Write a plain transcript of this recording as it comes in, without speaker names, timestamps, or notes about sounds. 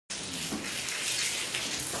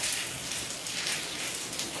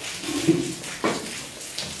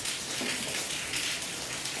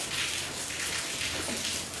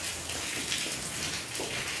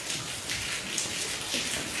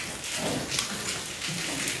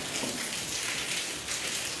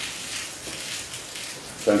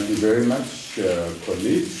Thank you very much,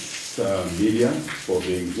 colleagues, media, for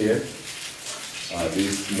being here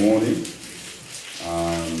this morning.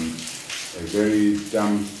 A very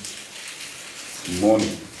damp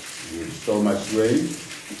morning with so much rain,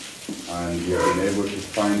 and you have been able to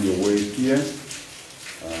find your way here.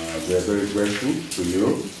 We are very grateful to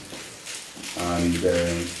you. And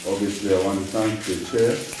obviously I want to thank the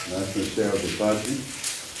chair, national chair of the party,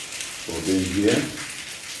 for being here,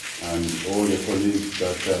 and all the colleagues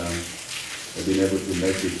that have been able to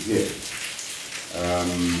make it here.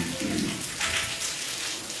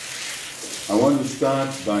 I want to start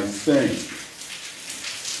by saying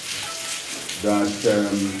that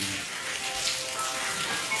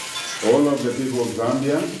all of the people of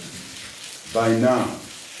Zambia by now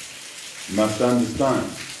must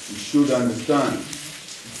understand, should understand,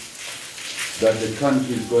 that the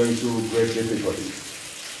country is going through great difficulties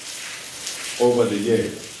over the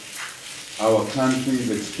years. Our country is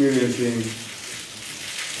experiencing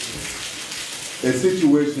a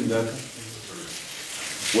situation that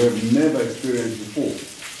we have never experienced before.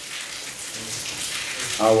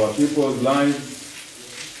 Our people's lives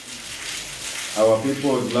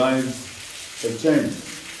have changed.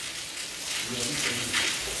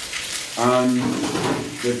 And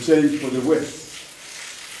they've changed for the West.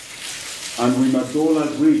 And we must all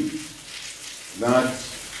agree that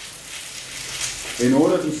in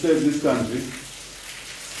order to save this country,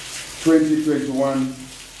 2021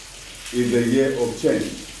 is a year of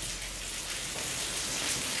change.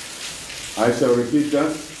 I shall repeat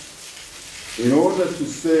that. In order to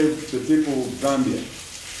save the people of Zambia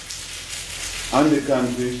and the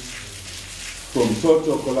country from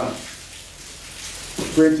total collapse,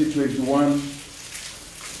 2021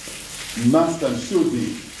 must and should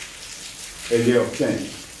be a year of change.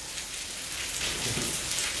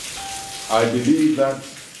 I believe that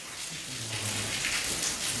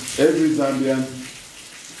every Zambian,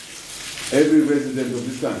 every resident of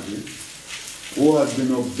this country who has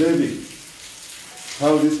been observing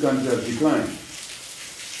how this country has declined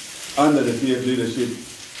under the PF leadership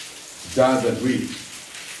does agree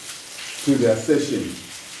to the assertion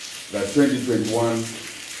that 2021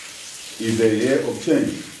 is a year of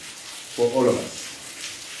change for all of us.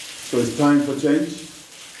 So it's time for change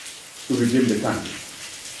to redeem the country.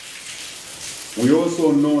 We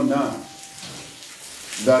also know now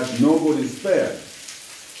that nobody is spared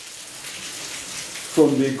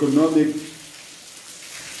from the economic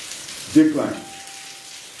decline.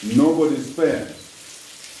 Nobody is spared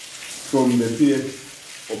from the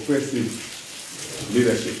PF oppressive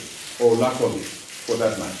leadership, or lack of it, for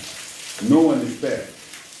that matter. No one is spared,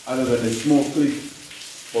 other than a small clique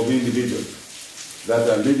of individuals that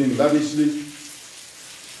are living lavishly,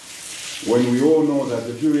 when we all know that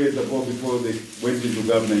a few years ago, before they went into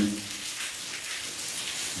government,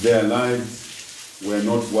 their lives were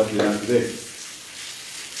not what they are today.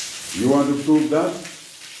 You want to prove that?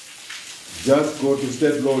 Just go to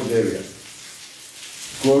state lodge areas.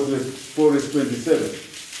 Go to Forest 27,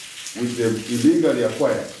 which they've illegally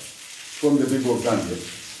acquired from the people of Zambia.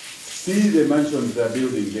 See the mansions they're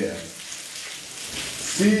building there.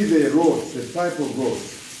 See the roads, the type of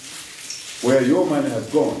roads where your money has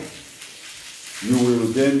gone. You will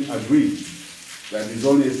then agree that it's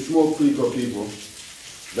only a small clique of people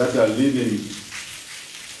that are living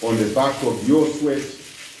on the back of your sweat,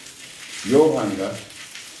 your hunger,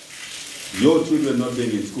 your children not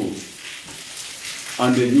being in school,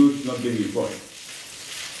 and the youth not being employed.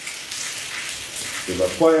 They've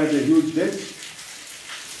acquired a huge debt,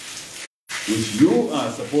 which you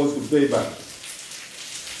are supposed to pay back.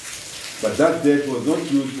 But that debt was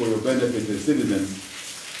not used for your benefit as citizens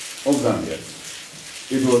of Zambia.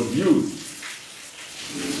 It was used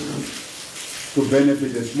to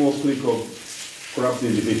benefit a small clique of corrupt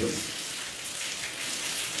individuals.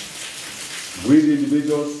 Greedy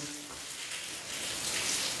individuals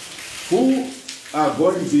who are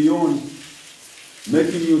going beyond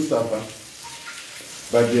making you suffer,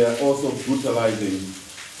 but they are also brutalizing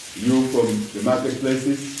you from the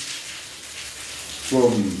marketplaces,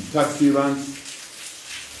 from taxi runs,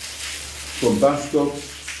 from bus stops,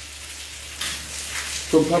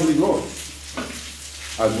 from public roads,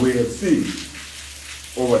 as we have seen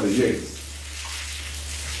over the years.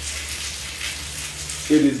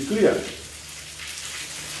 It is clear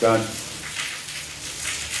that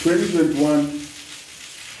 2021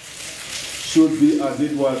 should be as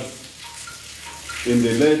it was in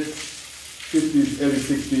the late 50s, early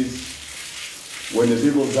 60s, when the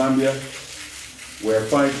people of Zambia were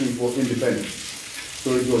fighting for independence.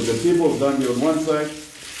 So it was the people of Zambia on one side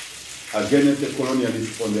against the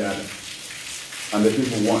colonialists on the other. And the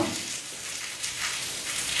people won.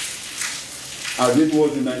 As it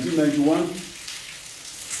was in 1991,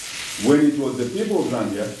 when it was the people of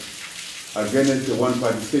Zambia against the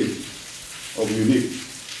one-party state of UNIP,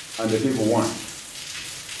 and the people won.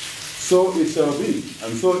 So it shall be,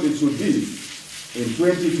 and so it should be in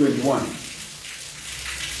 2021,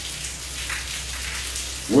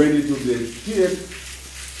 when it will be PF,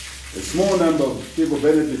 a small number of people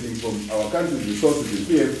benefiting from our country's resources in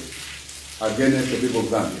PF against the people of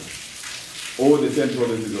Zambia, or the 10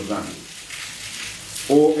 provinces of Zambia,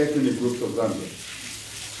 or ethnic groups of Zambia.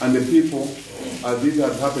 And the people, as this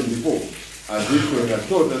has happened before, as history has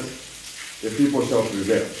taught us, the people shall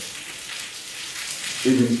prevail,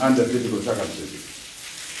 even under difficult circumstances.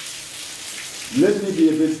 Let me be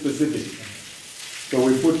a bit specific, so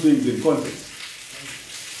we put things in context.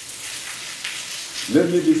 Let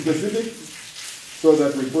me be specific, so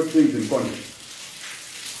that we put things in context.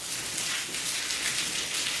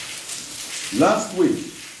 Last week,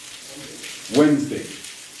 Wednesday,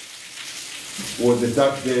 was a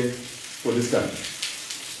dark day for this country.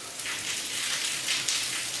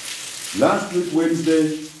 Last week,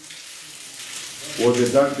 Wednesday, was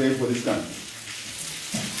a dark day for this country.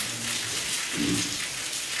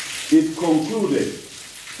 It concluded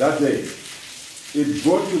that day. It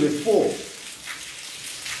brought to the fore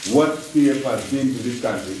what PF has been to this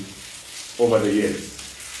country over the years.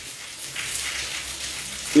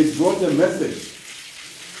 It brought a message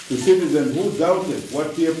to citizens who doubted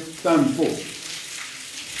what PF stands for.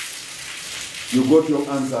 You got your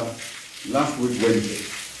answer last week, Wednesday.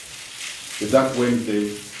 The dark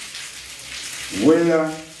Wednesday, where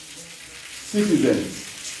citizens,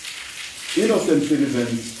 innocent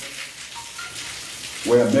citizens,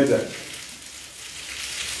 were murdered.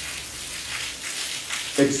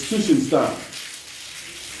 Execution started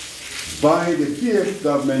by the PF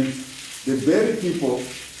government, the very people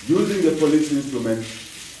using the police instrument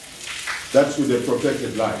that should have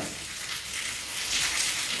protected lives.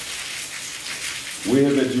 We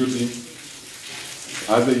have a duty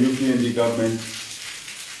as a UPND government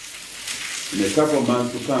in a couple of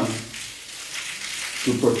months to come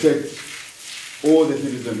to protect all the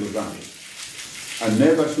citizens of Zambia. And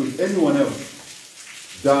never should anyone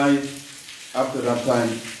else die after that time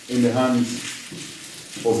in the hands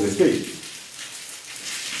of the state.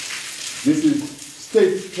 This is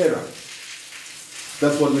state terror.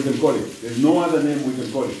 That's what we can call it. There's no other name we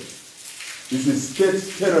can call it. This is state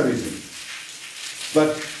terrorism.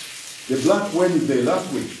 But the Black Wednesday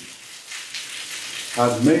last week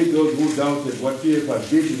has made those who doubted what PF has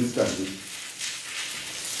been to this country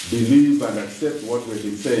believe and accept what we've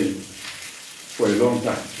been saying for a long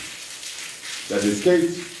time. That the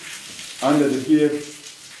state under the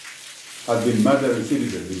PF has been murdering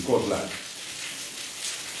citizens in cold blood.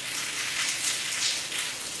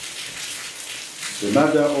 The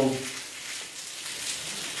murder of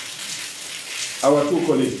our two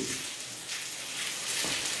colleagues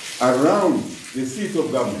around the seat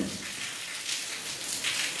of government,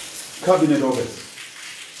 cabinet office,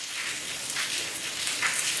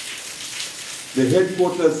 the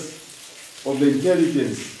headquarters of the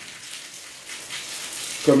intelligence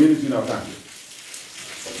community in our country,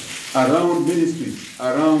 around ministries,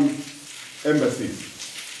 around embassies,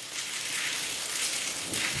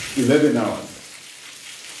 11 hours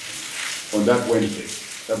on that Wednesday,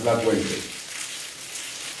 that Black Wednesday.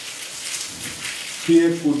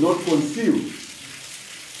 PF could not conceal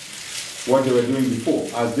what they were doing before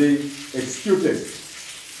as they executed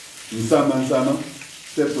Nsama,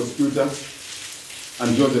 state prosecutor,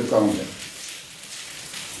 and Joseph Hakainde,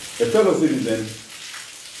 a fellow citizen,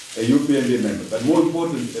 a UPND member, but more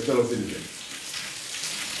important, a fellow citizen,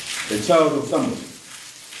 a child of somebody,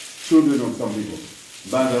 children of some people,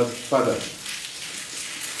 mothers, fathers.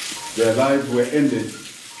 Their lives were ended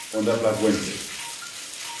on that Black Wednesday.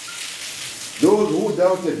 Those who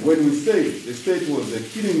doubted when we say the state was a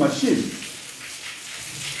killing machine,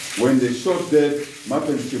 when they shot dead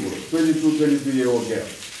Mapen Chibolo, 22, 23-year-old girl,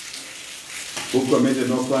 who committed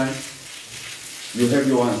no crime, you have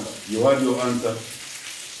your answer. You had your answer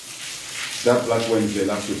that Black Wednesday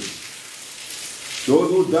last week.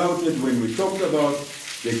 Those who doubted when we talked about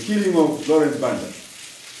the killing of Lawrence Banda,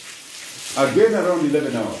 again around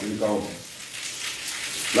 11 hours in Hakainde,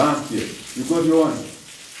 last year, you got your answer.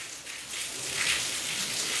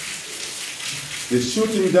 The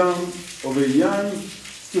shooting down of a young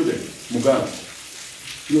student, Mugabe,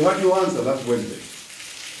 you had your answer last Wednesday.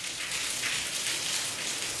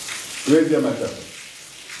 Gracia Machata.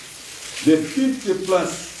 The 50+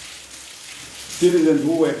 citizens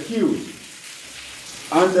who were killed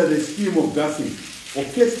under the scheme of gassing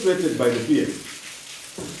orchestrated by the PS,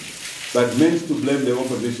 but meant to blame the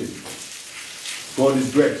opposition. God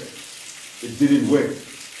is great. It didn't work.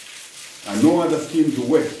 And no other scheme to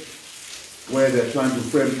work where they're trying to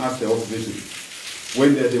frame us the opposition,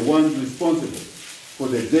 when they're the ones responsible for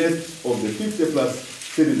the death of the 50+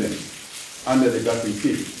 citizens under the gassing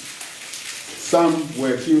scheme. Some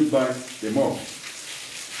were killed by the mob.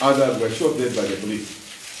 Others were shot dead by the police.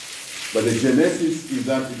 But the genesis is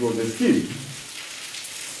that it was a scheme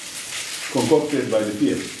concocted by the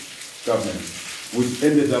PS government, which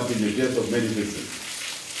ended up in the death of many citizens.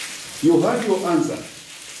 You had your answer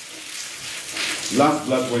last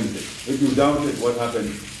Black Wednesday, if you doubted what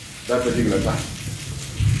happened that particular time.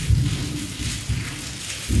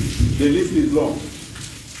 The list is long.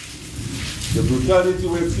 The brutality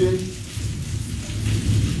we've seen,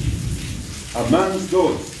 amongst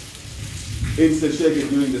those in Sesheke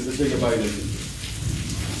during the Sesheke by-election,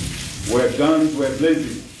 where guns were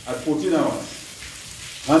blazing at 14 hours,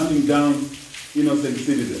 hunting down innocent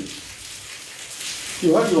citizens.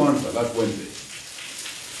 You had your answer last Wednesday.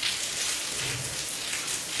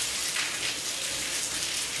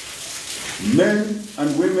 Men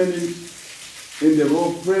and women in the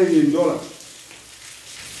row praying in dollars,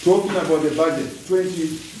 talking about the budget,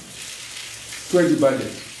 2020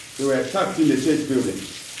 budget. They were attacked in the church building.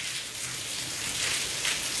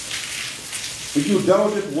 If you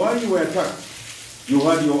doubted why you were attacked, you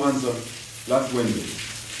had your answer last Wednesday.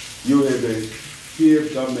 You have a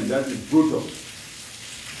PF government that is brutal.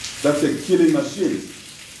 That's a killing machine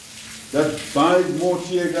that buys more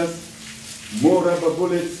tear gas, more rubber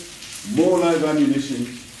bullets, more live ammunition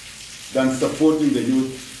than supporting the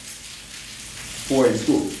youth who are in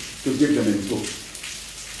school, to keep them in school,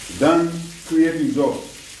 than creating jobs,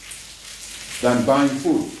 than buying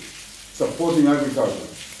food, supporting agriculture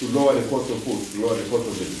to lower the cost of food, to lower the cost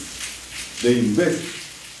of living. They invest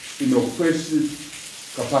in oppressive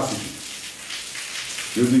capacity,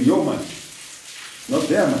 using your money, not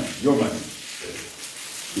their money, your money,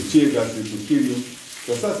 to tear gas you, to kill you,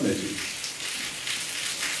 to assassinate you.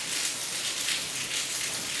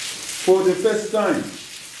 For the first time,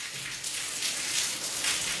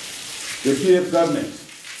 the PF government,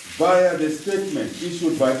 via the statement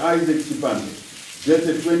issued by Isaac Chipande,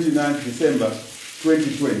 dated 29 December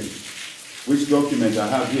 2020, which document I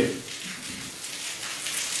have here.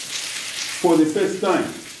 For the first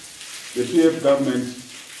time, the PF government,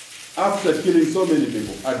 after killing so many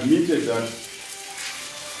people, admitted that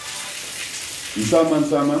Nsama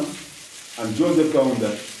Nsama and Joseph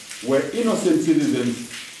Kaunda were innocent citizens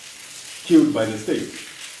killed by the state.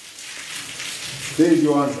 There is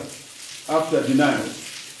your answer. After denial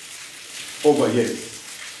over years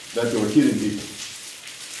that they were killing people.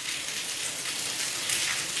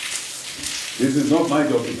 This is not my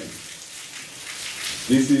document.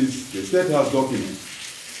 This is the State House document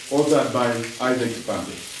authored by Isaac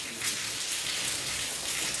Chipande.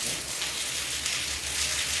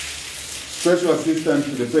 Special Assistant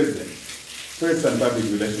to the President, Press and Public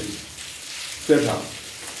Relations, State House.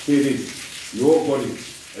 Here it is. You all got it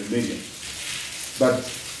as media. But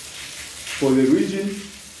for the region,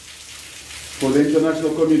 for the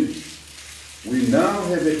international community, we now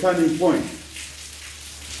have a turning point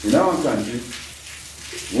in our country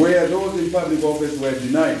where those in public office were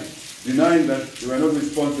denying that they were not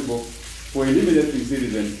responsible for eliminating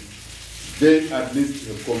citizens. They at least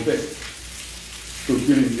have confessed to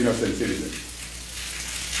killing innocent citizens.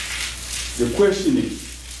 The question is,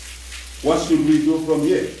 what should we do from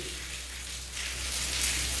here?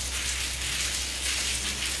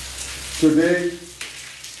 Today,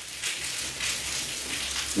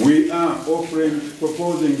 we are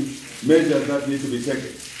proposing measures that need to be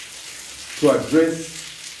taken to address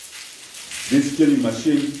this killing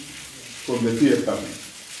machine from the PF government.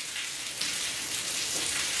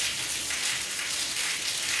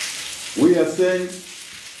 We are saying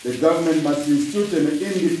the government must institute an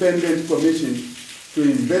independent commission to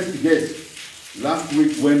investigate last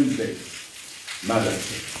week Wednesday murders,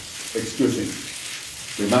 executions.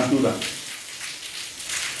 They must do that.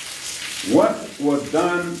 What was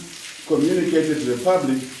done, communicated to the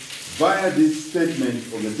public via this statement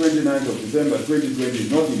of the 29th of December 2020 is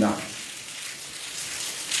not enough.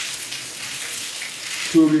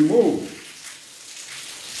 To remove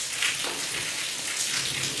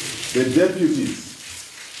the deputies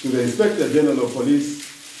to the Inspector General of Police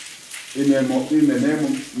in the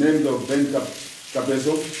name of Ben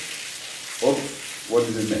Capeso, of what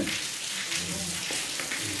is his name?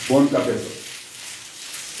 Bon Capeso.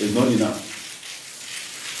 is not enough.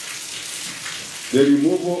 The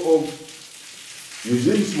removal of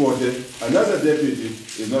Eugene Swote, another deputy,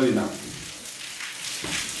 is not enough.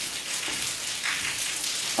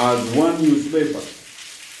 As one newspaper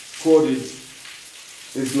called it,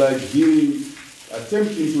 it's like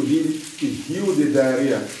attempting to heal the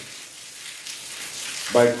diarrhea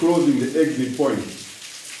by closing the exit point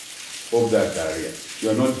of that diarrhea. You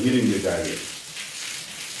are not healing the diarrhea.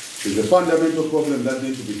 It's a fundamental problem that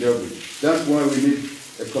needs to be dealt with. That's why we need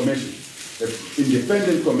a commission, an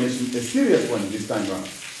independent commission, a serious one this time around.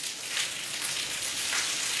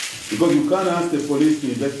 Because you can't ask the police to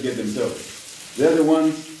investigate themselves. They're the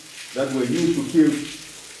ones that were used to kill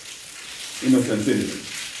innocent citizens.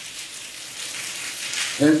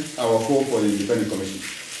 Hence our call for the independent commission.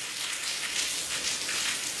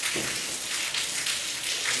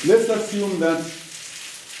 Let's assume that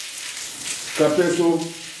Kapeso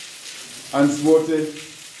and Swote,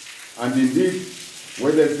 and indeed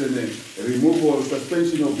whether it's a removal or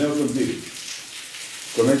suspension of Nelson Piri,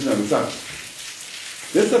 Commissioner Lusaka,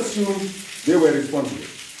 let's assume they were responsible.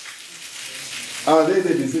 Are they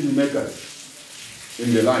the decision makers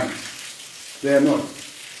in the line? They are not.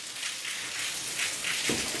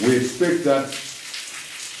 We expect that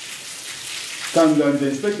Kanga, the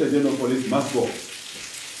Inspector General of Police, must go.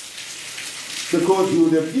 Because you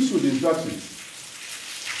would have issued instructions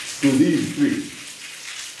to these three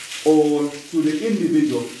or to the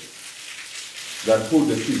individual that pulled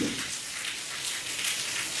the trigger.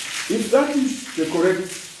 If that is the correct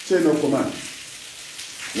chain of command,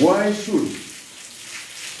 why should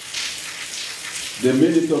the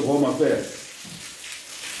Minister of Home Affairs,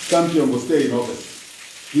 Kampion, will stay in office?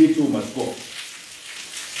 He too must go.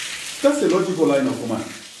 That's the logical line of command.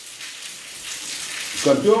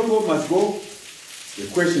 Kampion must go. The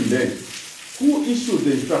question then, who issued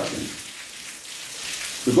the instructions?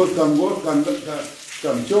 Because Kamchongo,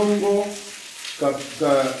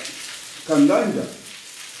 Kanganja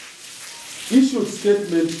issued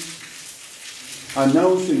statements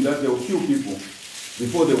announcing that they will kill people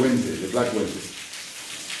before the Wednesday, the Black Wednesday.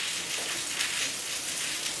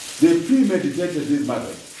 They premeditated these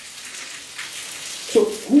matters. So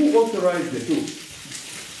who authorized the two?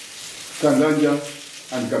 Kanganja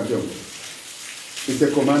and Kamchongo. It's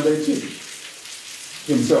the commander-in-chief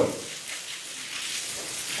himself.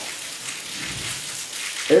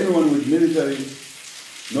 Anyone with military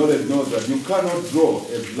knowledge knows that you cannot draw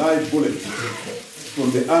a live bullet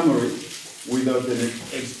from the armory without an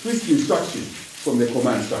explicit instruction from the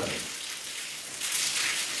command structure.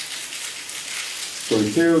 So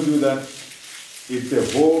it tells you that it's the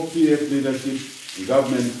whole PF leadership, the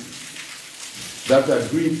government, that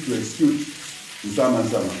agreed to execute Nsama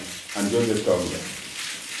and Joseph Kaunda.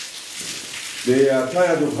 They are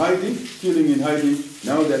tired of hiding, killing in hiding.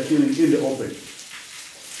 Now they're killing in the open.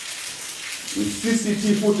 With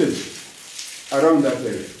CCTV footage around that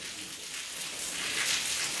area.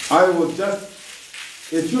 I was just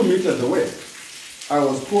a few meters away. I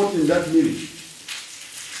was caught in that meeting.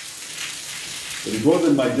 But it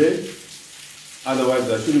wasn't my day. Otherwise,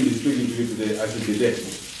 I shouldn't be speaking to you today. I should be dead.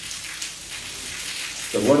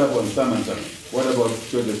 So what about Sam and Sam? What about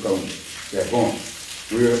Joseph Kaunda? They're gone.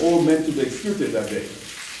 We were all meant to be executed that day.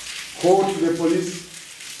 Called to the police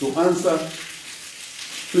to answer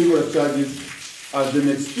frivolous charges as an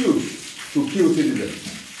excuse to kill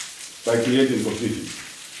citizens by creating confusion.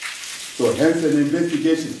 So hence an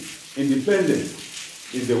investigation, independence,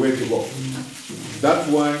 is the way to go. That's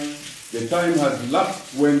why the time has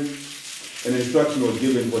lapsed when an instruction was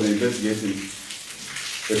given for the investigation,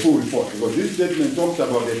 a full report. Because this statement talks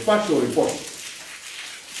about a partial report.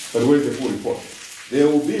 But where's the full report? There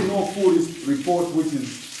will be no full report which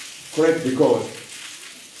is correct because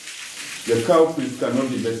the culprits cannot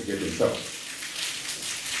investigate themselves.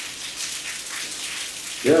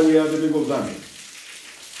 There we are, the people of Zambia.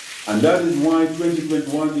 And that is why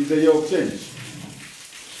 2021 is a year of change.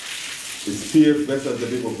 It's PF versus the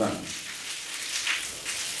people of Zambia.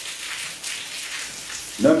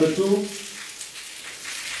 Number two,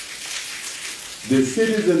 the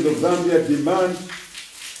citizens of Zambia demand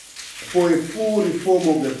for a full reform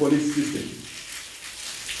of the police system,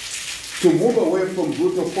 to move away from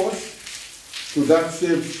brutal force to that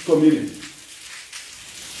safe community.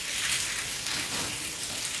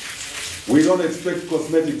 We don't expect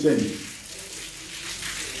cosmetic changes.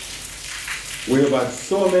 We have had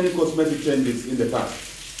so many cosmetic changes in the past.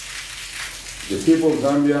 The people of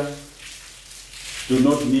Zambia do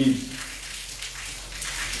not need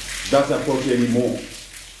that approach anymore.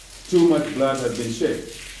 Too much blood has been shed.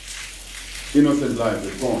 Innocent lives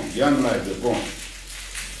are gone. Young lives are gone.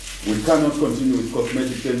 We cannot continue with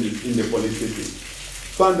cosmetic changes in the police system.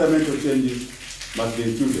 Fundamental changes must be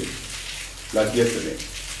instituted, like yesterday.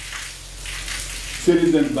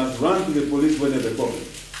 Citizens must run to the police when there's a problem,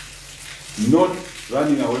 not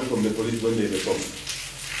running away from the police when there's a problem.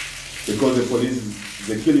 Because the police is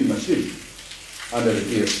the killing machine under the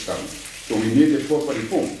PF government. So we need a proper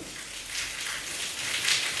reform.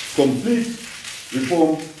 Complete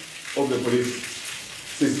reform of the police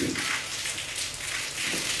system.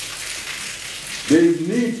 There is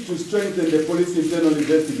need to strengthen the police internal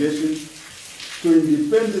investigation to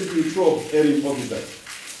independently probe erring officers,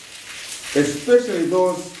 especially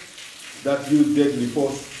those that use deadly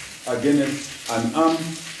force against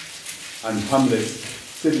unarmed and harmless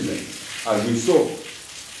citizens, as we saw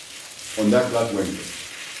on that last Wednesday.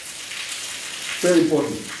 Very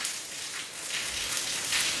important.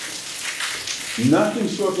 Nothing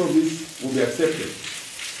short of this will be accepted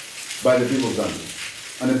by the people of Zambia.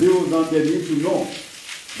 And the people of Zambia need to know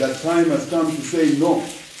that time has come to say no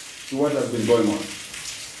to what has been going on.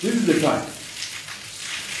 This is the time.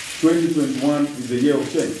 2021 is the year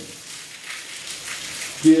of change.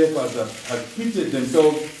 PF has pitted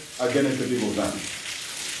themselves against the people of Zambia.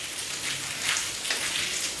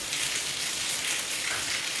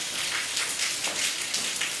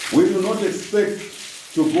 We do not expect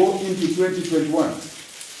to go into 2021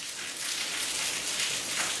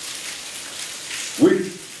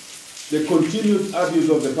 with the continued abuse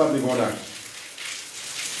of the Public Order Act.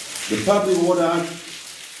 The Public Order Act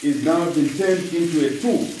is now been turned into a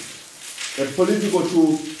tool, a political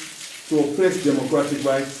tool to oppress democratic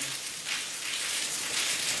rights,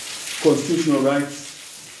 constitutional rights,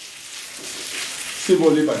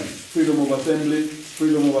 civil liberties, freedom of assembly,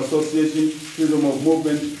 freedom of association, freedom of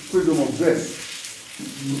movement, freedom of dress.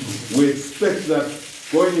 We expect that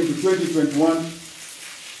going into 2021,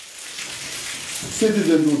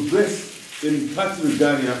 citizens will dress in custom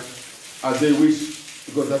regalia as they wish,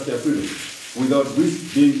 because that's their freedom, without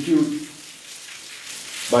risk being killed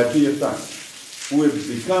by PF thugs who have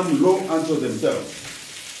become law unto themselves.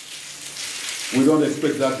 We don't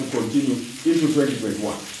expect that to continue into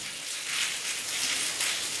 2021.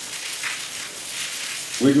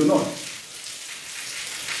 We do not.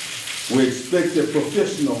 We expect a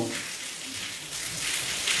professional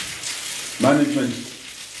management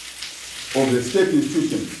of the state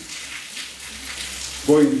institutions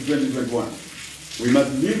going into 2021. We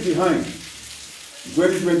must leave behind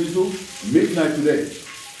 2022, midnight today,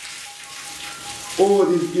 all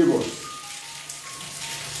these evils.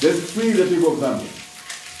 Let's free the people of Zambia.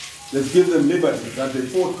 Let's give them liberty that they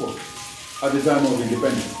fought for at the time of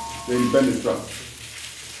independence, the independence struggle.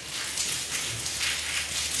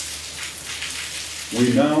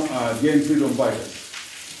 We now are again freedom fighters.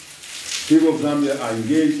 People of Zambia are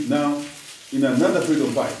engaged now in another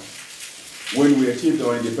freedom fight when we achieved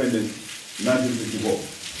our independence in 1964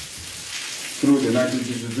 through the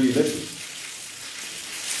 1963 elections.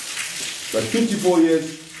 But 54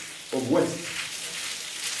 years of West,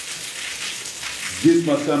 this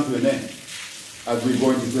must come to an end as we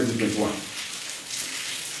go into 2021.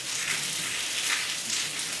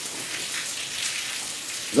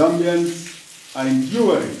 Zambians are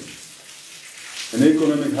enduring an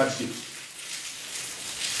economic hardship.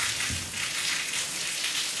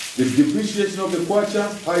 The depreciation of the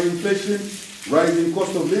kwacha, high inflation, rising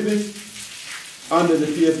cost of living under the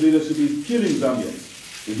PF leadership is killing Zambians.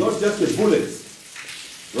 It's not just the bullets,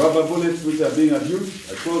 rubber bullets which are being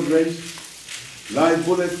abused at close range, live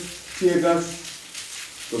bullets, tear gas,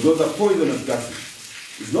 so those are poisonous gases.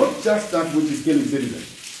 It's not just that which is killing citizens.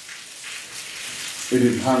 It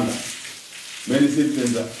is hunger. Many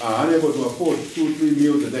citizens are unable to afford 2-3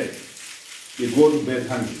 meals a day. They go to bed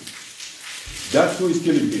hungry. That's who is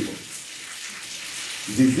killing people.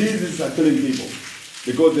 Diseases are killing people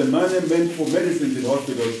because the money meant for medicines in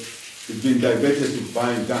hospitals is being diverted to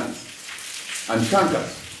buying guns and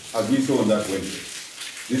tankers, as we saw on that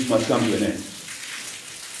Wednesday. This must come to an end.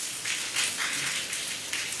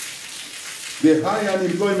 The high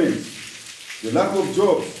unemployment, the lack of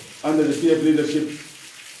jobs under the PF leadership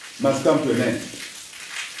must come to an end.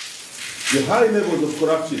 The high levels of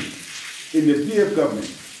corruption in the PF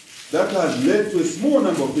government that has led to a small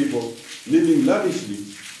number of people living lavishly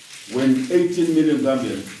when 18 million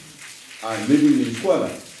Zambians are living in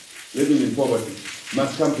squalor, living in poverty,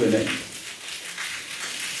 must come to an end.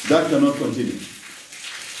 That cannot continue.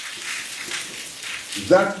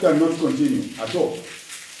 That cannot continue at all.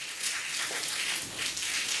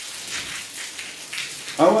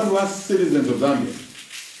 I want to ask citizens of Zambia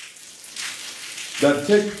that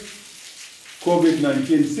take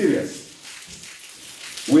COVID-19 serious.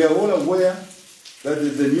 We are all aware that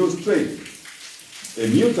is a new strain, a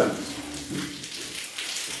mutant,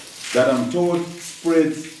 that I'm told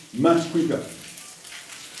spreads much quicker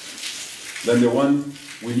than the one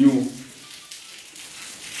we knew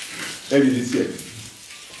early this year.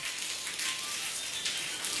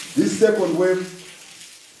 This second wave,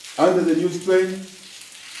 under the new strain,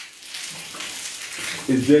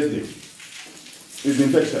 is deadly, is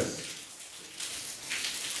infectious.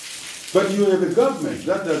 But you have a government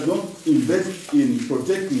that does not invest in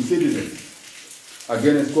protecting citizens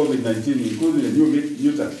against COVID-19, including a new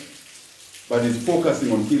mutant, but is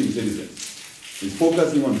focusing on killing citizens. Is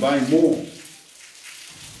focusing on buying more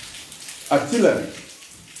artillery.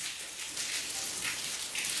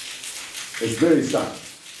 It's very sad.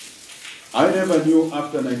 I never knew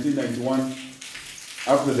after 1991,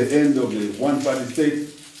 after the end of the one-party state,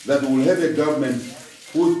 that we'll have a government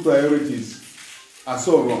whose priorities are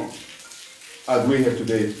so wrong as we have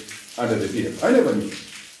today under the PF. I never knew.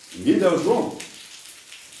 Indeed, I was wrong.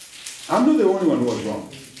 I'm not the only one who was wrong.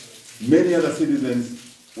 Many other citizens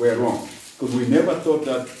were wrong, because we never thought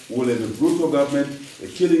that we'll have a brutal government, a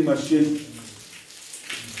killing machine,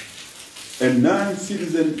 a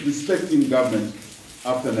non-citizen respecting government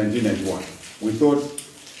after 1991. We thought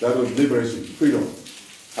that was liberation, freedom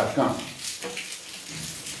had come.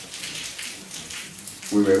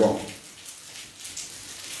 We were wrong.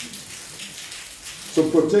 So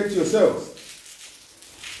protect yourselves.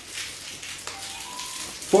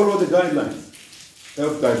 Follow the guidelines,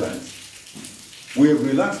 health guidelines. We have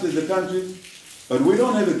relaxed as a country, but we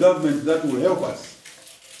don't have a government that will help us.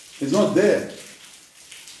 It's not there.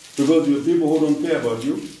 Because you have people who don't care about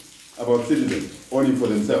you, about citizens, only for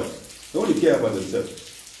themselves. They only care about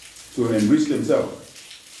themselves, to enrich themselves.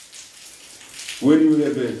 When you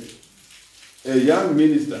have a young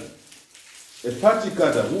minister, a party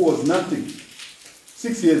cadre who was nothing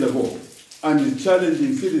 6 years ago, and is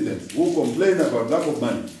challenging citizens who complain about lack of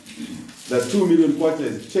money, that 2 million kwacha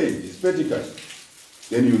is change, is petty cash,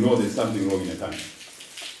 then you know there's something wrong in the country.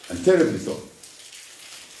 And terribly so.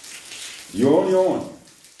 You're on your own.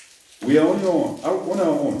 We are on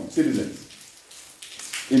our own, citizens,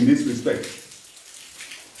 in this respect.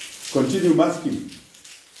 Continue masking.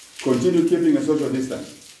 Continue keeping a social distance.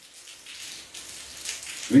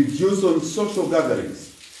 Reduce on social gatherings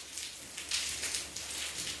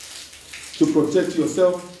to protect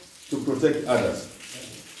yourself, to protect others.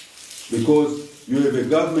 Because you have a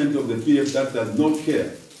government of the PF that does not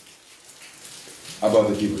care about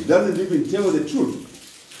the people. It doesn't even tell the truth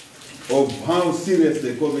of how serious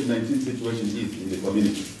the COVID-19 situation is in the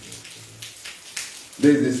community.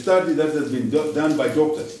 There is a study that has been done by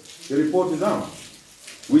doctors. The report is out,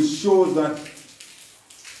 which shows that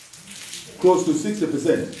close to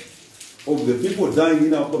 60% of the people dying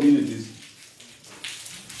in our communities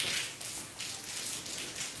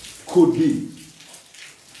could be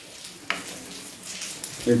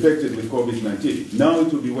infected with COVID-19. Now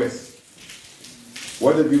it will be worse.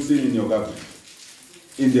 What have you seen in your government?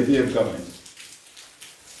 In the PF government?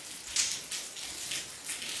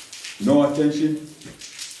 No attention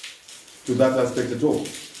to that aspect at all.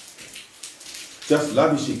 Just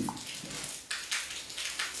lavishing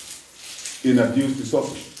in abused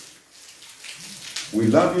resources. We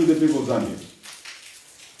love you, the people of Zambia.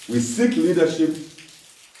 We seek leadership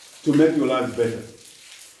to make your lives better.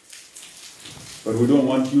 But we don't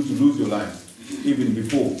want you to lose your lives even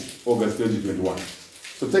before August 2021.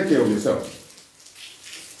 So take care of yourself.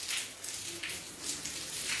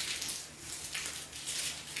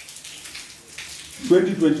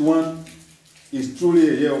 '21 is truly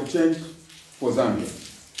a year of change for Zambia.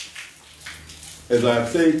 As I have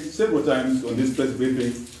said several times on this press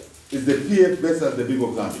briefing, it's the PF versus the people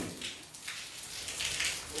of Zambia.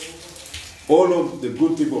 All of the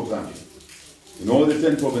good people of Zambia, in all the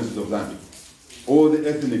 10 provinces of Zambia, all the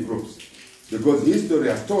ethnic groups, because history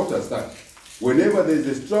has taught us that whenever there is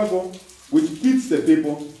a struggle which pits the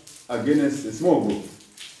people against a small group,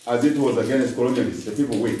 as it was against colonialists, the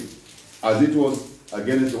people win. As it was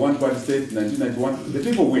against the one-party state in 1991, the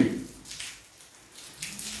people win.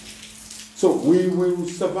 So we will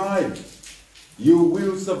survive. You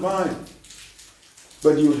will survive.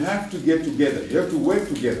 But you have to get together. You have to work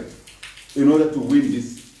together in order to win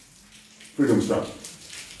this freedom struggle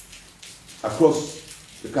across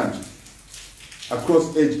the country,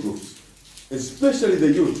 across age groups, especially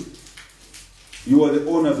the youth. You are the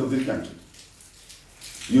owners of this country.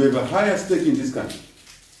 You have a higher stake in this country.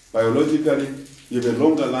 Biologically, you have a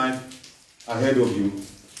longer life ahead of you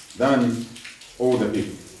than older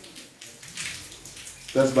people.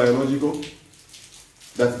 That's biological,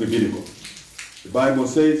 that's biblical. The Bible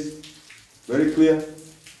says, very clear,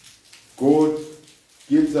 God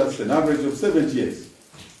gives us an average of 70 years.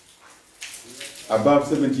 Above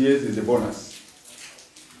 70 years is a bonus.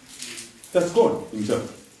 That's God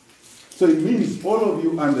himself. So it means all of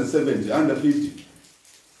you under 70, under 50,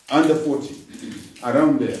 under 40,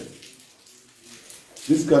 around there,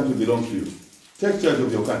 this country belongs to you. Take charge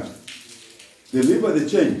of your country. Deliver the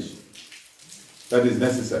change that is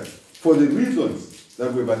necessary for the reasons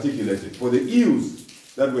that we've articulated, for the ills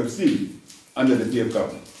that we've seen under the PF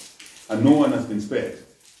government. And no one has been spared.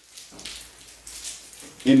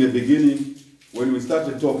 In the beginning, when we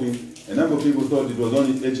started talking, a number of people thought it was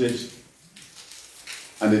only HH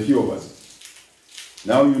and a few of us.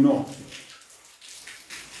 Now you know.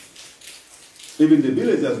 Even the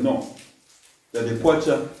villagers know that the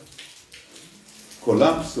kwacha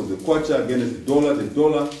collapse of the kwacha against the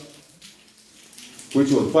dollar,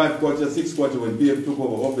 which was 5 kwacha, 6 kwacha when PF took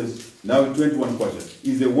over office, now 21 kwacha,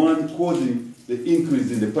 is the one causing the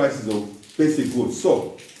increase in the prices of basic goods,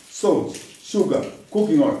 salt, sugar,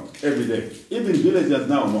 cooking oil every day. Even villagers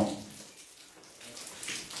now know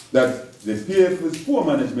that the PF is poor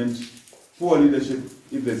management, poor leadership,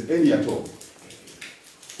 if there's any at all,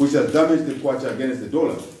 which has damaged the kwacha against the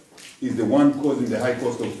dollar, is the one causing the high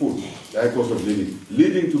cost of food, the high cost of living,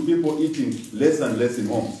 leading to people eating less and less in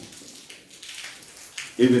homes.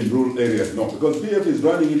 Even rural areas know, because PF is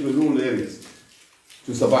running into rural areas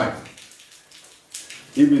to survive.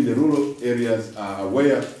 Even the rural areas are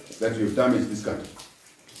aware that we've damaged this country.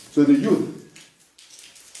 So the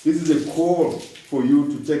youth, this is a call for you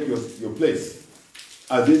to take your place,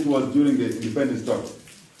 as it was during the independence struggle.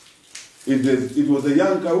 It was a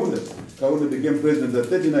young Hakainde. Hakainde became president at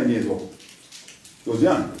 39 years old. He was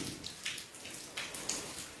young.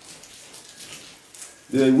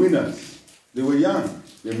 The winners, they were young.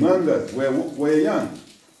 The Mangas were young.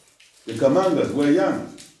 The Kamangas were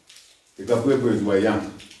young. The Kapwepwes were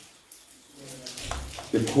young.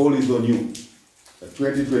 The call is on you. That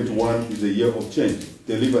 2021 is a year of change.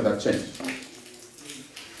 Deliver that change.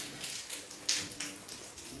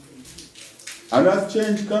 And as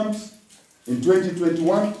change comes in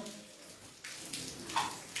 2021,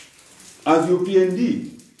 as your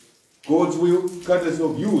PND, God's will, courtesy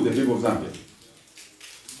of you, the people of Zambia,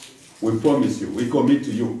 we promise you, we commit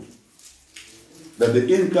to you, that the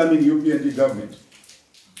incoming UPND government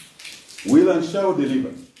will and shall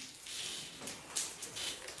deliver,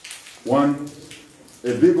 one,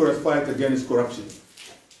 a vigorous fight against corruption.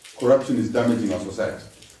 Corruption is damaging our society.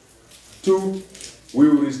 Two, we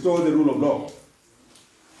will restore the rule of law.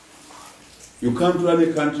 You can't run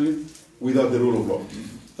a country without the rule of law.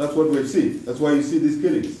 That's what we've seen. That's why you see these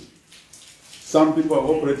killings. Some people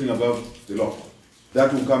are operating above the law.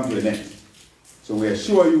 That will come to an end. So we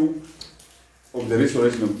assure you of the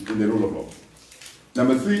restoration in the rule of law.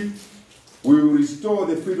 Number three, we will restore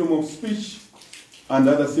the freedom of speech and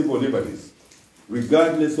other civil liberties,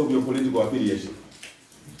 regardless of your political affiliation.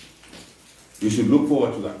 You should look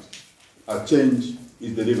forward to that, as change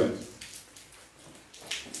is delivered.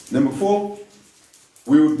 Number four,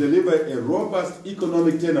 we will deliver a robust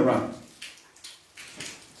economic turnaround.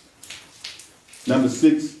 Number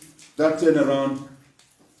six, that turnaround,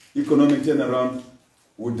 economic turnaround,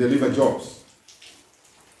 will deliver jobs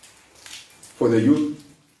for the youth,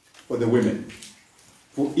 for the women,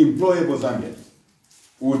 for employable Zambians.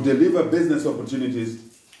 We will deliver business opportunities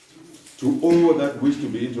to all that wish to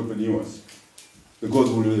be entrepreneurs, because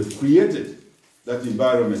we have created that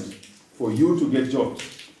environment for you to get jobs,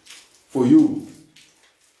 for you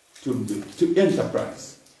to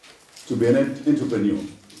enterprise, to be an entrepreneur.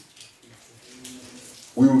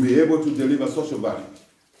 We will be able to deliver social value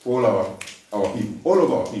for all our people, all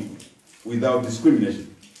of our people, without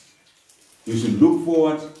discrimination. You should look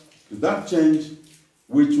forward to that change,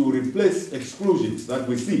 which will replace exclusions that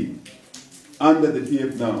we see under the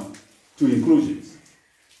PF now to inclusions,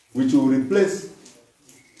 which will replace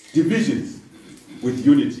divisions with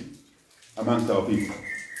unity amongst our people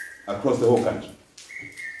across the whole country.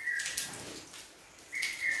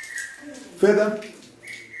 Further,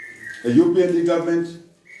 the UPND government,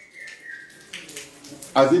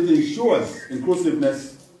 as it ensures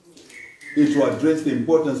inclusiveness, it will address the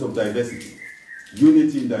importance of diversity,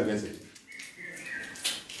 unity in diversity.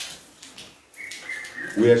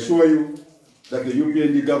 We assure you that the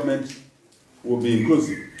UPND government will be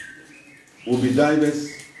inclusive, will be diverse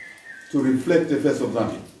to reflect the face of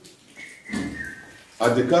Zambia.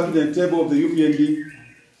 At the cabinet table of the UPND,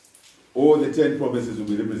 all the 10 provinces will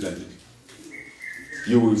be represented.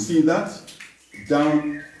 You will see that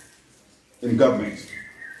down in government,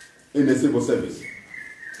 in the civil service.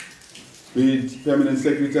 Be it permanent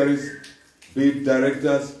secretaries, be it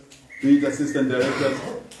directors, be it assistant directors,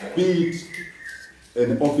 be it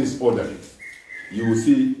an office orderly, you will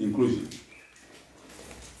see inclusion.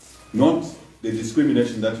 Not the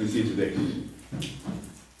discrimination that you see today.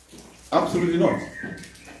 Absolutely not.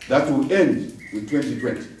 That will end with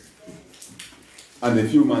 2020 and a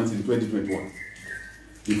few months in 2021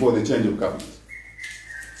 before the change of government.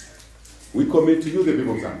 We commit to you, the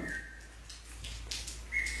people of Zambia.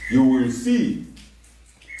 You will see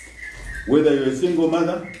whether you're a single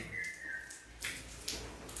mother,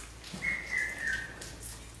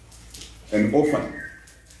 an orphan,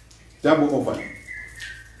 double orphan,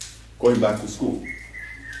 going back to school,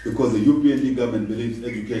 because the UPND government believes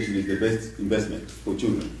education is the best investment for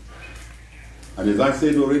children. And as I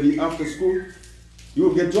said already, after school, you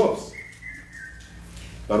will get jobs,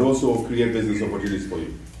 but also create business opportunities for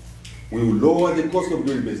you. We will lower the cost of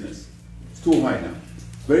doing business. It's too high now.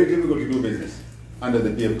 Very difficult to do business under the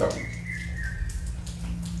PF government.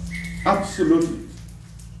 Absolutely.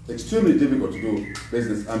 Extremely difficult to do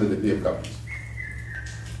business under the PF government.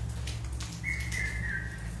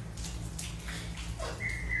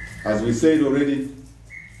 As we said already,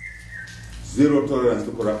 zero tolerance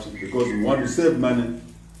to corruption, because we want to save money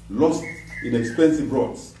lost in expensive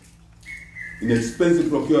roads, in expensive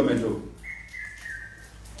procurement of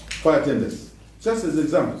fire tenders, just as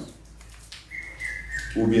examples,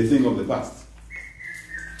 will be a thing of the past.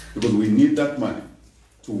 Because we need that money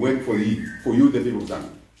to work for you, the people of Zambia,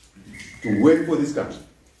 to work for this country,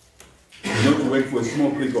 not to work for a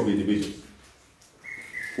small clique of individuals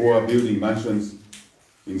who are building mansions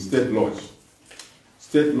in State Lodge.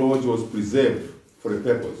 State Lodge was preserved for a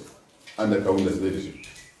purpose under Kaunda's leadership.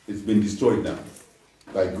 It's been destroyed now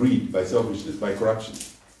by greed, by selfishness, by corruption.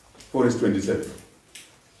 Forest 27.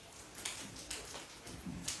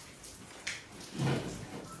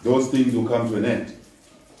 Those things will come to an end.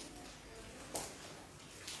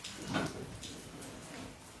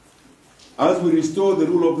 As we restore the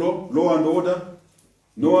rule of law, law and order,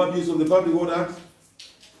 no abuse of the Public Order Act,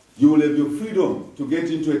 you will have your freedom to get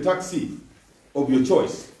into a taxi of your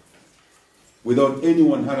choice without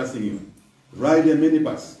anyone harassing you. Ride a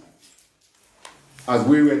minibus. As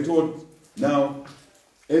we were taught now,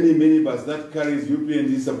 any minibus that carries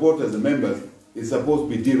UPND supporters and members is supposed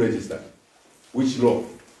to be deregistered. Which law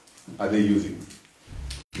are they using?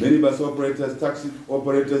 Minibus operators, taxi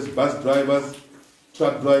operators, bus drivers,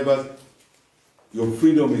 truck drivers, your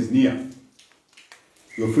freedom is near.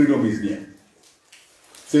 Your freedom is near.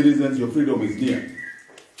 Citizens, your freedom is near.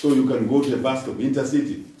 So you can go to a bus stop,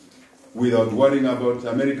 intercity, without worrying about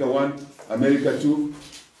America 1, America 2,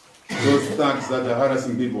 those thugs that are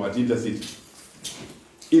harassing people at intercity.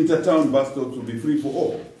 Intertown bus stops will be free for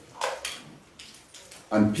all.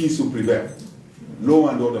 And peace will prevail. Law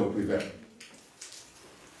and order will prevail.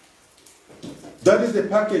 That is the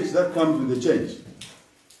package that comes with the change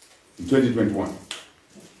in 2021.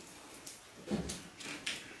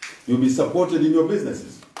 You'll be supported in your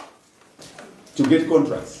businesses to get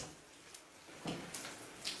contracts.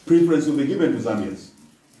 Preference will be given to Zambians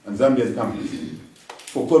and Zambian companies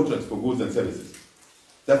for contracts for goods and services.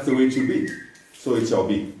 That's the way it should be. So it shall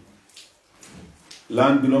be.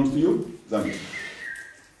 Land belongs to you, Zambia.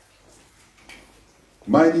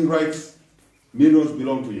 Mining rights, minerals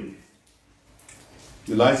belong to you.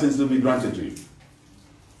 The license will be granted to you.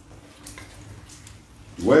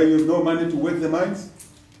 Where you have no money to work the mines,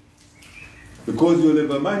 because you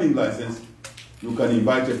have a mining license, you can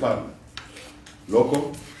invite a partner,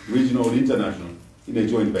 local, regional, or international, in a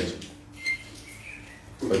joint venture.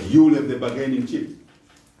 But you will have the bargaining chip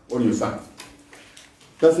on your side.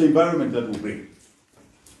 That's the environment that will bring.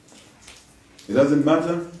 It doesn't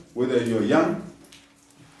matter whether you're young,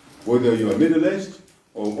 whether you are middle-aged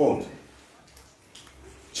or old.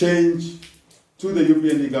 Change to the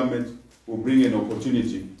UPND government will bring an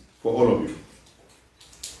opportunity for all of you.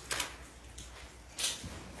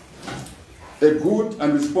 A good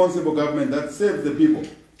and responsible government that serves the people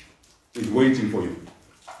is waiting for you.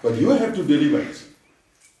 But you have to deliver it.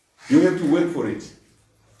 You have to work for it.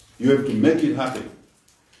 You have to make it happen.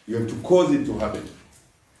 You have to cause it to happen.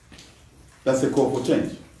 That's a call for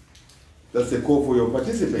change. That's a call for your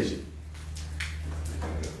participation.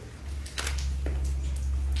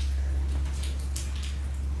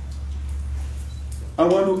 I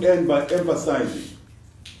want to end by emphasizing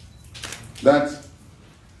that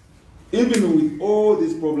even with all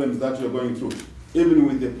these problems that you're going through, even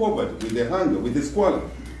with the poverty, with the hunger, with the squalor,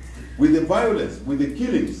 with the violence, with the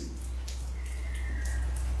killings,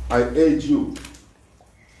 I urge you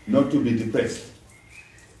not to be depressed.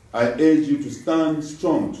 I urge you to stand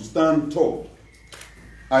strong, to stand tall.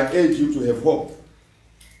 I urge you to have hope.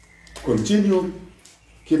 Continue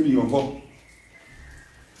keeping your hope.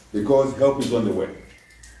 because help is on the way.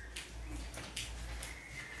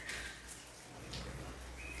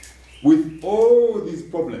 With all these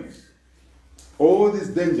problems, all these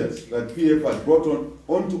dangers that PF has brought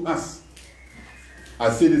onto us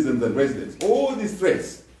as citizens and residents, all these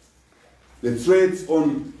threats, the threats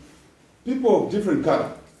on people of different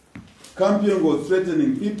color. Campion was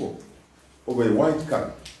threatening people of a white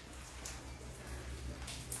color.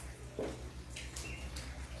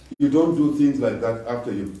 You don't do things like that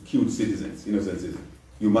after you've killed citizens, innocent citizens.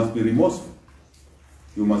 You must be remorseful.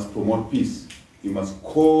 You must promote peace. You must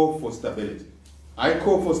call for stability. I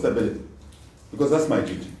call for stability because that's my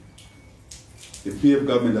duty. The PF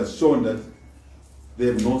government has shown that they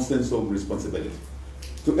have no sense of responsibility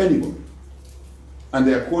to anyone. And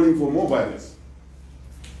they are calling for more violence.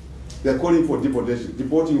 They are calling for deportation.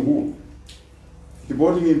 Deporting who?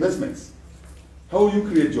 Deporting investments. How will you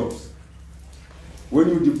create jobs? When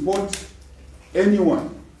you deport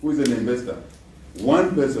anyone who is an investor,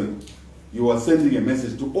 one person, you are sending a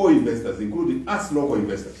message to all investors, including us local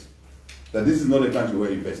investors, that this is not a country where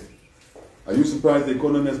you invest. Are you surprised the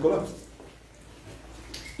economy has collapsed?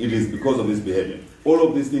 It is because of this behavior. All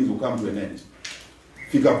of these things will come to an end.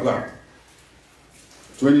 Fika plan.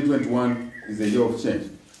 2021 is a year of change.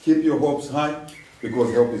 Keep your hopes high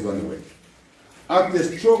because help is on the way. At the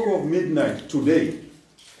stroke of midnight today,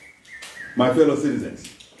 my fellow citizens,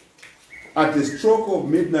 at the stroke of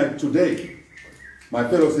midnight today, my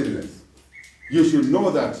fellow citizens, you should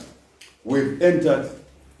know that we've entered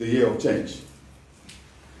the year of change,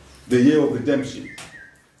 the year of redemption,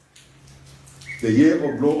 the year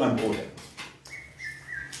of law and order,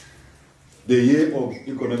 the year of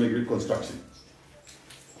economic reconstruction.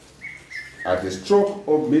 At the stroke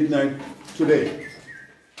of midnight today,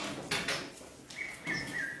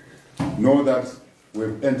 know that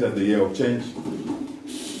we've entered the year of change.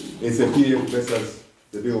 It's a PF versus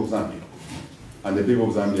the people of Zambia. And the people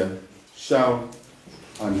of Zambia shall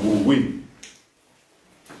and will win.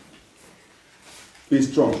 Be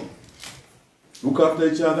strong. Look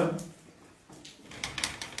after each other.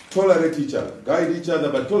 Tolerate each other. Guide each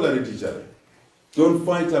other, but tolerate each other. Don't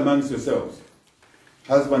fight amongst yourselves.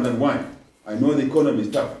 Husband and wife. I know the economy is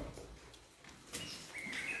tough.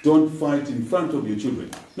 Don't fight in front of your children.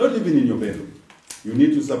 Not even in your bedroom. You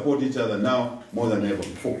need to support each other now more than ever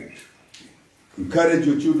before. Encourage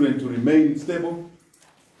your children to remain stable.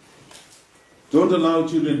 Don't allow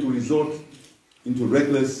children to resort into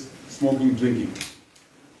reckless smoking, drinking.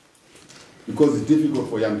 Because it's difficult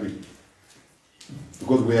for young people.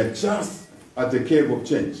 Because we are just at the cave of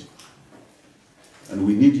change. And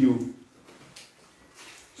we need you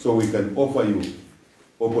so we can offer you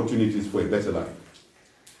opportunities for a better life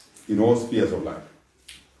in all spheres of life.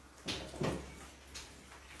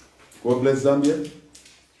 God bless Zambia.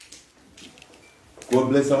 God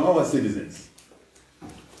bless our citizens.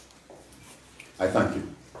 I thank you.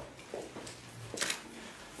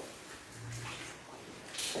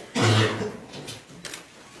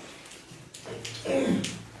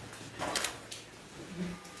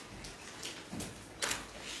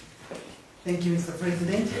 Thank you, Mr.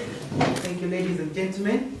 President. Thank you, ladies and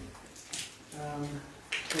gentlemen.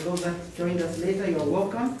 For those that joined us later, you are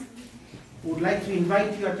welcome. We would like to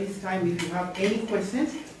invite you at this time if you have any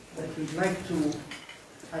questions that you'd like to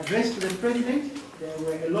address to the President. There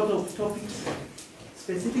were a lot of topics,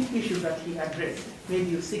 specific issues that he addressed. Maybe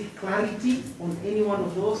you seek clarity on any one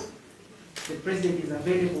of those. The President is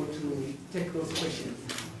available to take those questions.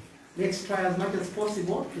 Let's try as much as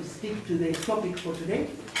possible to stick to the topic for today.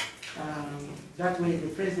 That way the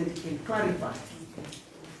President can clarify.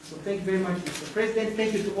 So thank you very much, Mr. President.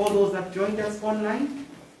 Thank you to all those that joined us online,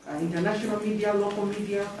 international media, local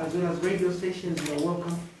media, as well as radio stations. You are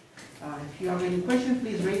welcome. If you have any questions,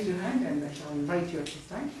 please raise your hand and I shall invite you at this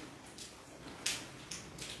time.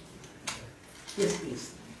 Yes,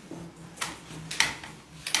 please.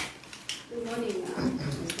 Good morning,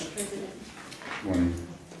 Mr. President. Morning.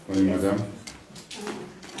 Morning, Madam.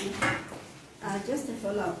 Just a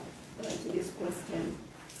follow-up to this question.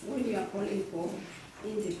 When you are calling for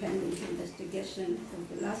independent investigation,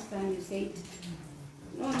 because the last time you said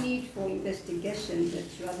no need for investigation,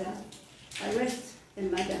 but rather arrest the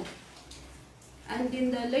murder. And in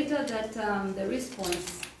the letter that the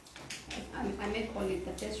response, I may call it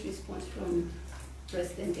the first response from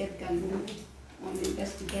President Edgar Lungu on the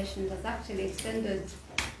investigation, has actually extended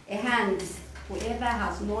a hand. Whoever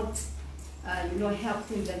has not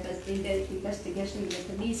helped in the investigation,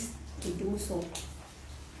 the police, to do so.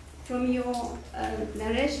 From your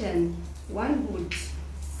narration, one would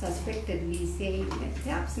suspectedly say that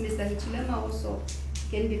perhaps Mr. Hichilema also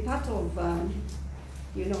can be part of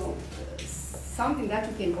you know, something that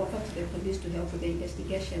you can offer to the police to help with the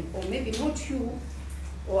investigation, or maybe not you,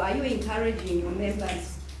 or are you encouraging your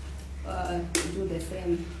members to do the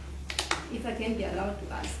same? If I can be allowed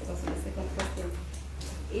to ask also the second question.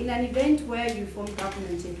 In an event where you formed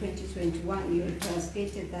government in 2021, you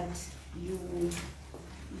stated that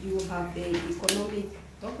you have the economic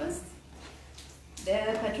purpose.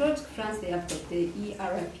 The Patriotic France, they have got the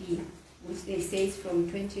ERP, which they say is from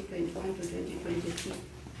 2021 to 2023.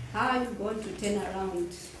 How are you going to turn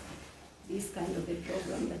around this kind of a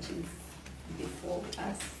program that is before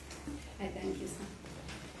us? I thank you, sir.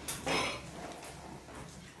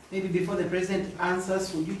 Maybe before the President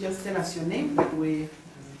answers, would you just tell us your name, that way,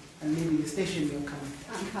 and maybe the station you're coming?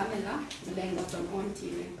 I'm Pamela Lenga from On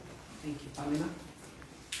TV. Thank you, Pamela.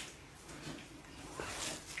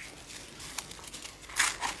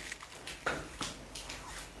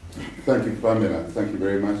 Thank you, Pamela. Thank you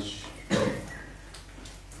very much.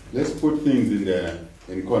 Let's put things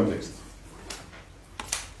in context.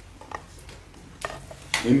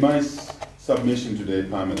 In my submission today,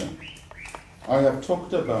 Pamela, I have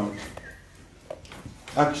talked about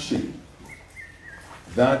action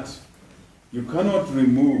that you cannot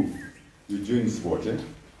remove Eugene Sporte,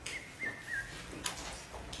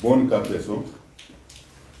 Bon Capeso,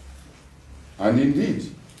 and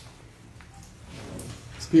indeed,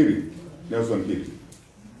 Nelson Piri.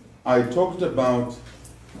 I talked about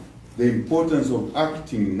the importance of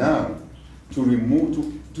acting now to remove,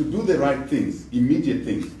 to do the right things, immediate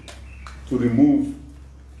things, to remove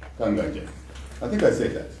Kanganja. I think I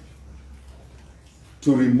said that.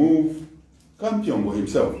 To remove Kampyongo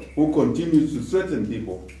himself, who continues to threaten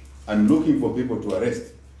people and looking for people to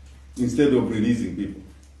arrest instead of releasing people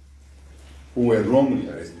who were wrongly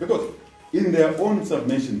arrested. Because in their own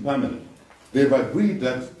submission, Pamela, they've agreed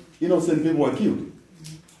that innocent people were killed.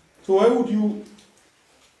 So why would you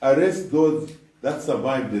arrest those that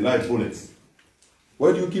survived the live bullets?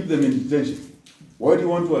 Why do you keep them in detention? Why do you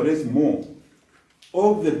want to arrest more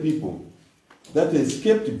of the people that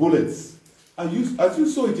escaped bullets? And as you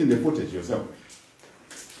saw it in the footage yourself,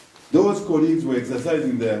 those colleagues were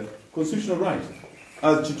exercising their constitutional right,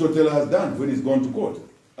 as Chitotela has done when he's gone to court,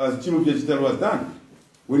 as Chimupia Chitalo has done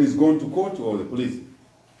when he's gone to court or the police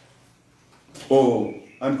or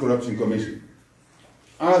Anti-Corruption Commission.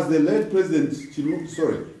 As the late President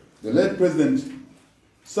the late President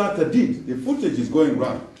Sata did, the footage is going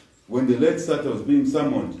round when the late Sata was being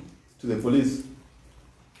summoned to the police.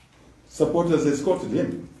 Supporters escorted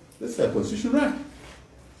him. That's their constitutional right.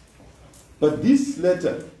 But this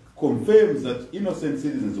letter confirms that innocent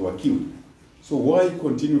citizens were killed. So why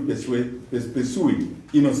continue pursuing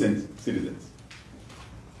innocent citizens?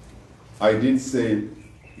 I did say,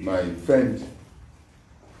 my friend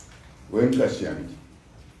Wenkashiangi,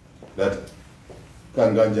 that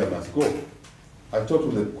Kanganja must go. I talked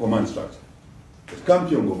with the command structure that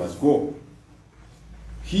Kampyongo must go.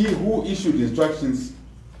 He who issued instructions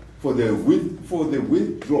for the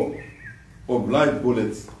withdrawal of live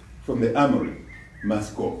bullets from the armory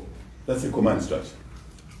must go. That's a command structure.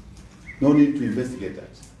 No need to investigate that.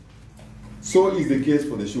 So is the case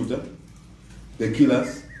for the shooter, the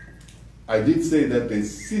killers. I did say that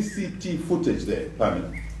there's CCTV footage there,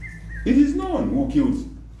 Pamela. It is known who killed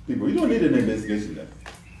people. You don't need an investigation there.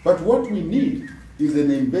 But what we need is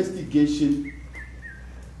an investigation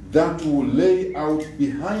that will lay out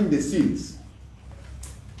behind the scenes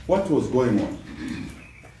what was going on.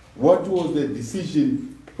 What was the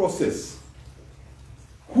decision process?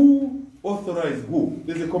 Who authorized who?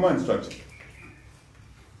 There's a command structure.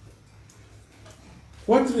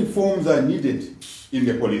 What reforms are needed in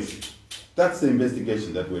the police? That's the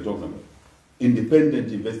investigation that we're talking about.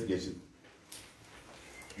 Independent investigation.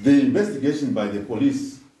 The investigation by the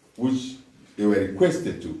police, which they were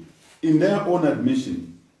requested to, in their own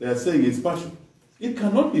admission, they are saying it's partial. It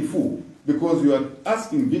cannot be full because you are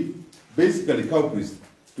asking basically culprits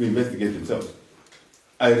to investigate themselves.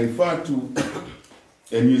 I refer to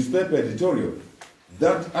a newspaper editorial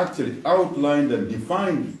that actually outlined and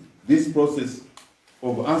defined this process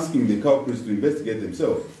of asking the culprits to investigate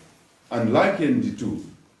themselves and likened it to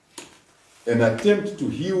an attempt to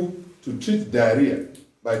heal, to treat diarrhea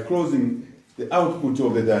by closing the output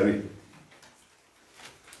of the diarrhea.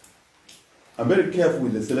 I'm very careful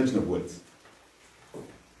with the selection of words.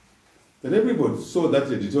 But everybody saw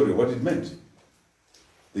that editorial, what it meant.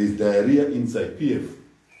 There's diarrhea inside PF.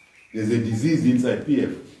 There's a disease inside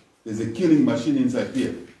PF. There's a killing machine inside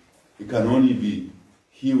PF. It can only be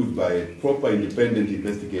healed by a proper independent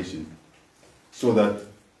investigation so that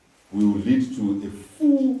we will lead to a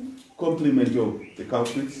full complement of the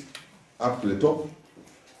culprits up to the top.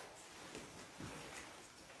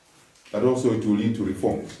 but also it will lead to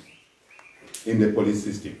reforms in the police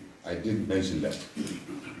system. I did mention that.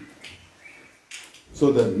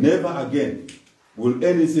 So that never again will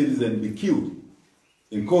any citizen be killed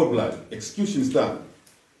in cold blood, execution style,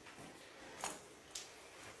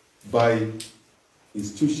 by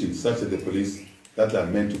institutions such as the police that are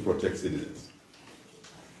meant to protect citizens.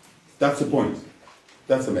 That's the point.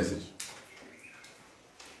 That's the message.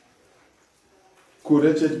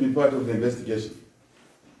 Could HH be part of the investigation?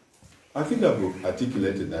 I think I've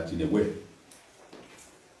articulated that in a way.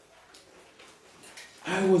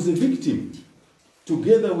 I was a victim,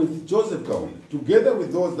 together with Joseph Hakainde, together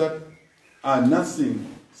with those that are nursing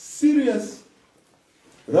serious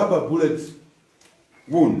rubber bullet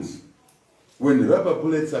wounds. When rubber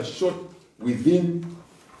bullets are shot within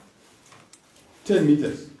 10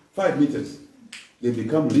 meters, 5 meters, they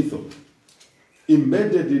become lethal,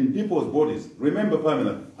 embedded in people's bodies. Remember,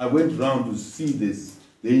 Pamela, I went round to see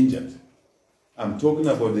the injured. I'm talking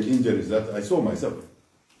about the injuries that I saw myself.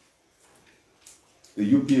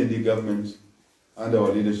 The UPND government and our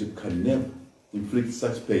leadership can never inflict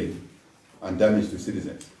such pain and damage to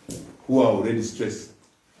citizens who are already stressed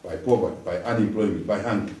by poverty, by unemployment, by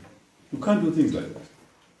hunger. You can't do things like that.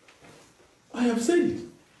 I have said it.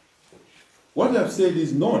 What I've said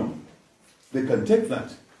is known. They can take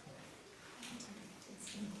that.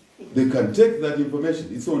 They can take that information.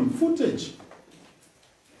 It's on footage.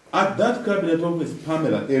 At that cabinet office,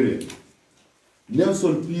 Pamela area,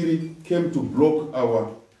 Nelson Piri came to block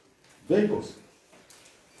our vehicles.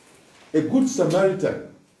 A good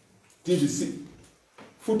Samaritan did see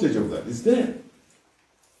footage of that. It's there.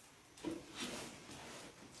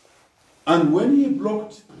 And when he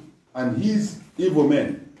blocked, and his evil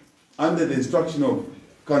men, under the instruction of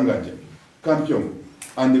Kanganja, Kampiong,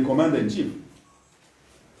 and the commander-in-chief,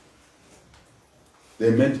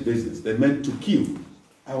 they meant business. They meant to kill.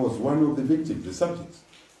 I was one of the victims, the subjects.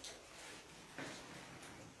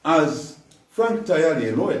 As Frank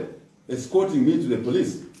Tayali, a lawyer, escorting me to the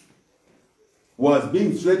police, was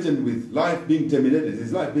being threatened with life being terminated,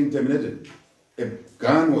 his life being terminated, a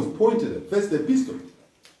gun was pointed at, first a pistol,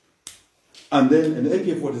 and then an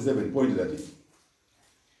AK-47 pointed at him.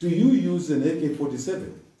 Do you use an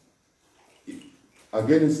AK-47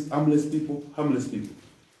 against harmless people,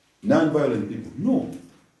 non-violent people? No,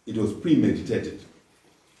 it was premeditated.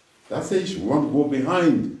 That's the issue. We want to go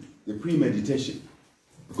behind the premeditation,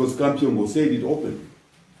 because Kampiong said it openly.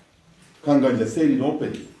 Kanganja said it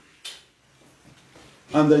openly.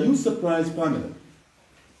 And are you surprised, Pamela?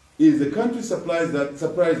 Is the country surprised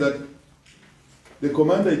that the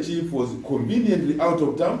commander-in-chief was conveniently out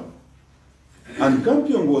of town and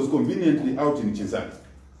Kampiong was conveniently out in Chinsani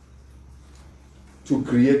to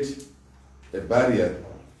create a barrier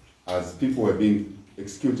as people were being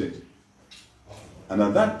executed? And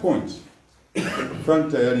at that point,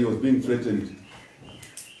 Frank Tayali was being threatened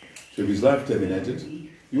to have his life terminated.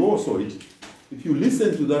 You all saw it. If you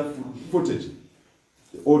listen to that footage,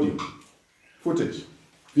 the audio, footage,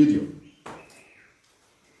 video,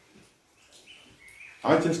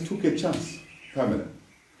 I just took a chance, Pamela.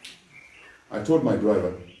 I told my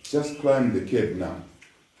driver, just climb the cab now.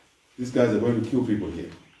 These guys are going to kill people here.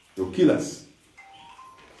 They'll kill us.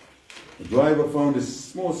 The driver found a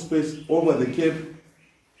small space over the cab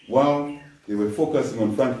while they were focusing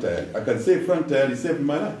on Frank Tayali. I can say Frank Tayali saved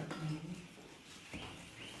my life.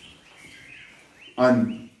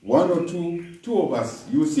 And one or two of us,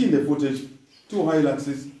 you will see in the footage, 2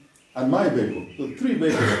 Hiluxes and my vehicle. So 3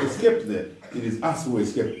 vehicles escaped there. It is us who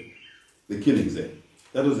escaped the killings there.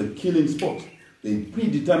 That was a killing spot. They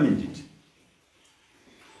predetermined it.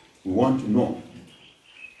 We want to know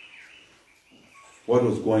what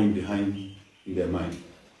was going behind in their mind.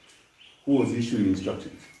 Who was issuing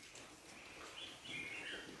instructions?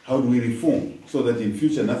 How do we reform so that in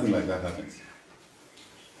future nothing like that happens?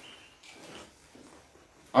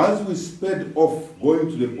 As we sped off going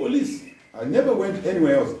to the police, I never went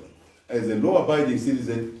anywhere else. As a law-abiding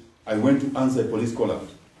citizen, I went to answer a police call-out.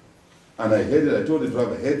 And I told the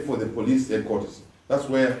driver, head for the police headquarters. That's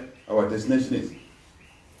where our destination is.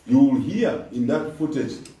 You will hear in that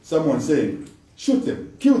footage someone saying, shoot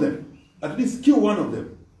them, kill them, at least kill one of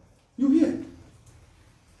them. You hear.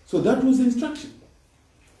 So that was the instruction.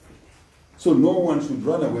 So no one should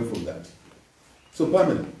run away from that. So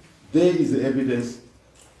Pamela, there is the evidence,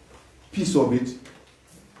 piece of it.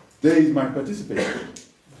 There is my participation.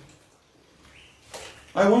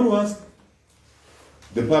 I want to ask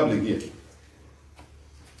the public here,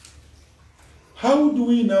 how do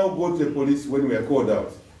we now go to the police when we are called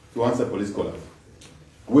out to answer police call-out?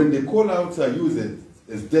 When the call-outs are used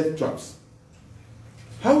as death traps,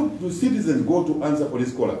 How do citizens go to answer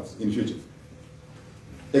police call-outs in future?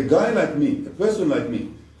 A guy like me, a person like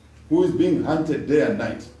me, who is being hunted day and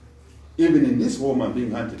night, even in this home I'm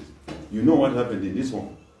being hunted. You know what happened in this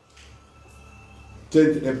home.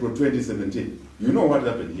 10th April 2017. You know what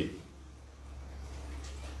happened here.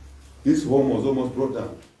 This home was almost brought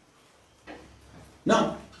down.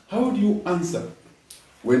 Now, how do you answer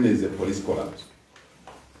when there's a police call-out?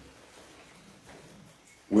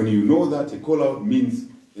 When you know that a call-out means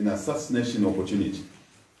an assassination opportunity.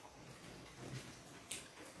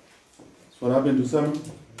 That's what happened to Sam,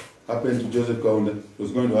 happened to Joseph Kaunda, it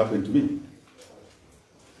was going to happen to me.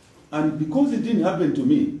 And because it didn't happen to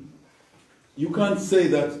me, you can't say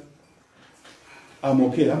that I'm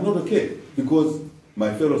okay. I'm not okay because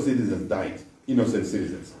my fellow citizens died, innocent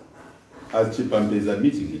citizens, as Chipampe is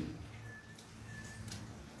admitting here.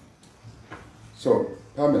 So,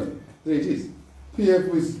 Pamela, there it is.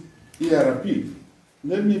 PF with ERP.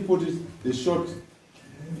 Let me put it the short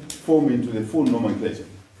form into the full nomenclature.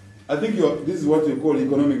 I think this is what you call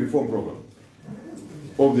economic reform program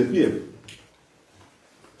of the PF.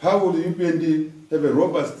 How will the UPND have a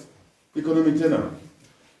robust economic turnaround?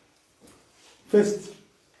 First,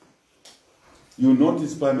 you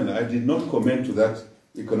notice, Pamela, I did not comment to that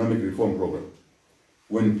economic reform program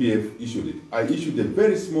when PF issued it. I issued a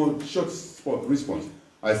very small, short response.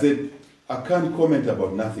 I said, I can't comment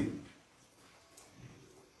about nothing.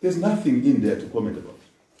 There's nothing in there to comment about.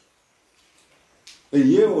 A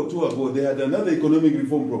year or two ago, they had another economic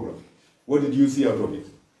reform program. What did you see out of it?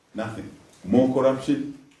 Nothing. More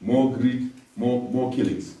corruption, more greed, more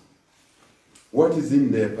killings. What is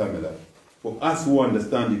in there, Pamela? For us who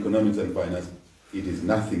understand economics and finance, it is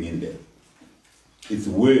nothing in there. It's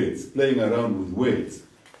words, playing around with words.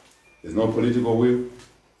 There's no political will.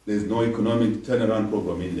 There's no economic turnaround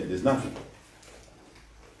program in there. There's nothing.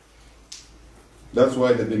 That's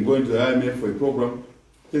why they've been going to the IMF for a program.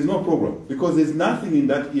 There's no program because there's nothing in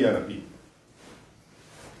that ERP.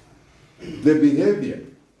 The behavior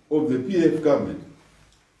of the PF government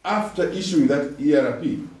after issuing that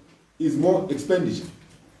ERP is more expenditure.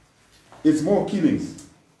 It's more killings.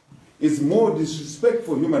 It's more disrespect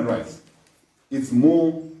for human rights. It's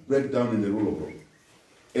more breakdown in the rule of law.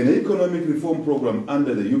 An economic reform program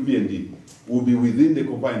under the UPND will be within the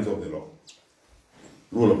confines of the law.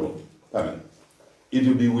 Rule of law. Pardon. It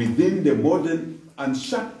will be within the modern and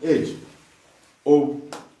sharp edge of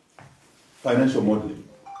financial modeling,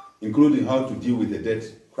 including how to deal with the debt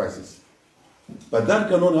crisis. But that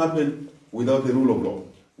cannot happen without the rule of law.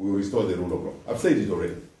 We will restore the rule of law. I've said it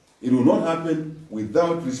already. It will not happen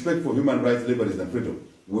without respect for human rights, liberties, and freedom.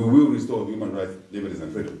 We will restore human rights, liberties,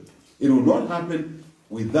 and freedom. It will not happen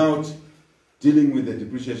without dealing with the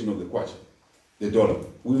depreciation of the kwacha, the dollar.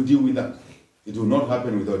 We will deal with that. It will not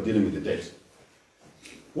happen without dealing with the debt.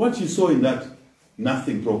 What you saw in that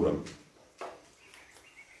nothing program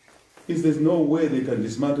is there's no way they can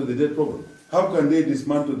dismantle the debt program. How can they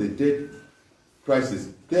dismantle the debt crisis?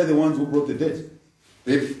 They're the ones who brought the debt.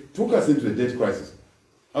 They took us into the debt crisis.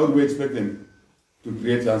 How do we expect them to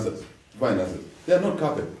create answers, to find answers? They are not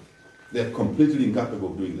capable. They are completely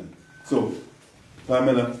incapable of doing that. So,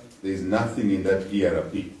 Pamela, there is nothing in that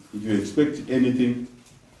ERP. If you expect anything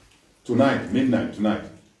tonight, midnight tonight,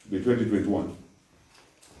 be 2021,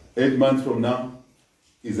 8 months from now,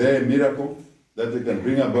 is there a miracle that they can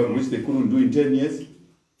bring about which they couldn't do in 10 years?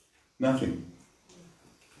 Nothing.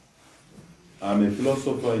 I'm a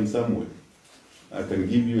philosopher in some way. I can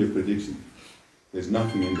give you a prediction. There's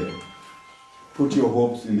nothing in there. Put your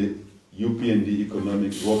hopes in the UPND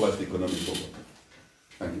robust economic program.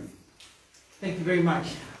 Thank you. Thank you very much.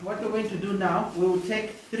 What we're going to do now, we will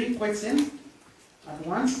take 3 questions at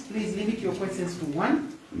once. Please limit your questions to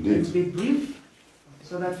 1. Indeed. And be brief,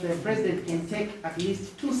 so that the President can take at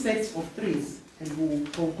least 2 sets of 3s, and we'll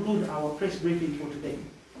conclude our press briefing for today.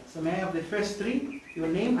 So may I have the first 3, your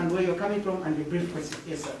name and where you're coming from, and the brief question.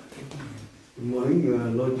 Yes, sir. Good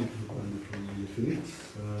morning, Lord from Phoenix.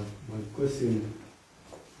 My question,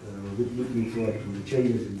 looking forward to the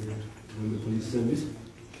changes in the police service.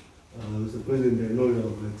 Mr. President, I know you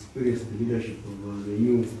have experienced the leadership of the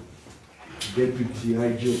new Deputy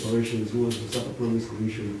IG Operations, who was the South Province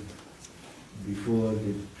Commission before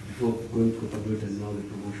going to Cotabato and now the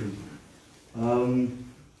promotion.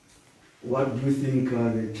 What do you think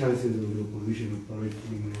are the chances of the opposition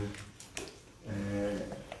operating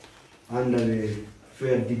under the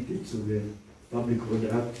fair dictates of the Public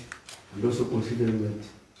Order Act, and also considering that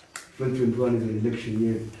 2021 is an election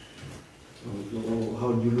year?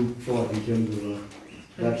 How do you look forward in terms of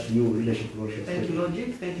that new leadership process? Thank you,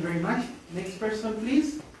 Logic. Thank you very much. Next person,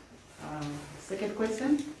 please. Second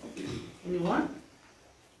question. Anyone?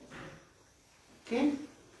 Okay?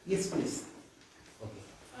 Yes, please. Okay.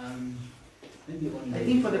 Maybe on I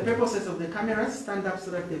think for the purposes of the cameras, stand up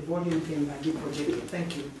so that the volume can be projected.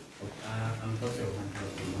 Thank you. I'm also from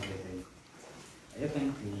I just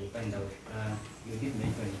want to find out, you did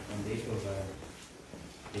mention on the issue of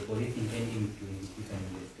the police intending to increase an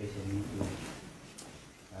investigation into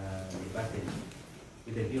the buses,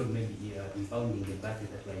 with the view of maybe impounding the buses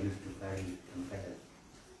that were used to carry containers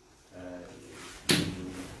to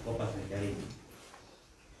Corpus Christi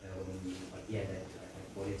when you appeared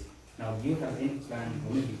at police. Now, do you have any plan,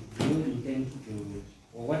 or maybe do you intend to,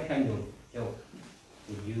 or what kind of help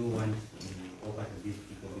would you want to offer to these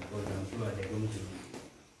people? Because I'm sure they're going to,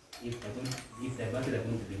 if the buses are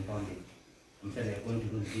going to be impounded, I'm sure they're going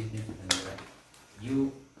to lose business and that. Do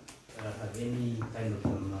you have any kind of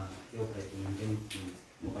help that you intend to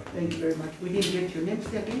offer? Thank you very much. We didn't get your name.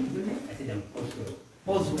 Say again, your name? I said I'm Postwell.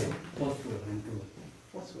 Oswell. Postwell and two.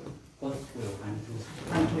 Oswell. Postwell and two.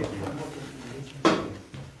 Okay.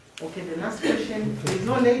 Okay, the last question. There is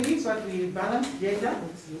no lady, so that we balance gender.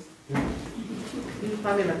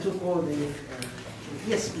 Pamela took all the.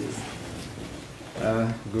 Yes, please.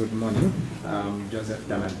 Good morning. I'm Joseph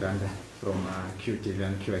Danadanda from QTV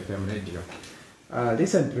and QFM Radio.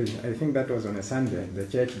 Recently, I think that was on a Sunday, the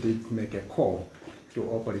church did make a call to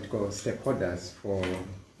all political stakeholders for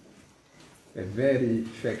a very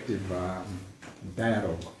effective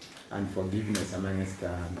dialogue and forgiveness amongst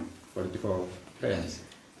political friends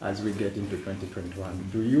as we get into 2021.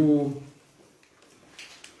 Do you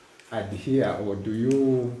adhere or do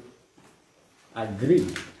you agree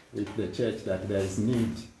with the church that there is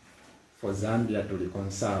need for Zambia to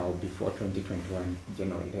reconcile before 2021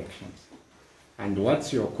 general elections? And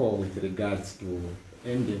what's your call with regards to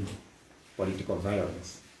ending political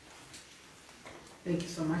violence? Thank you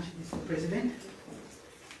so much, Mr. President.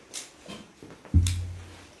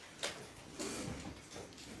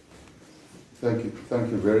 Thank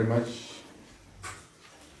you very much.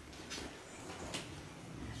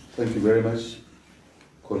 Thank you very much,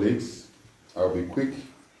 colleagues. I'll be quick,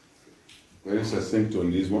 very succinct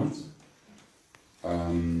on these ones.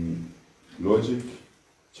 Logic,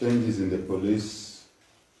 changes in the police.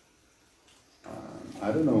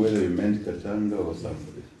 I don't know whether you meant Katanga or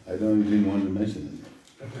somebody. I don't even want to mention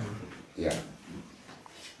it. Okay. Yeah.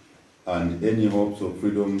 And any hopes of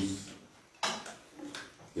freedoms,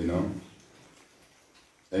 you know,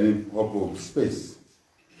 any hope of space,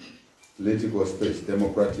 political space,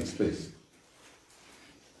 democratic space.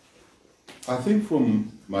 I think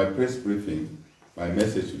from my press briefing, my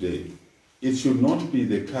message today, it should not be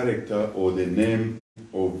the character or the name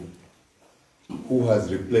of who has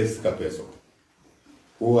replaced Kapeso,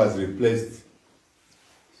 who has replaced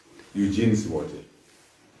Eugene Siwote,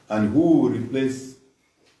 and who will replace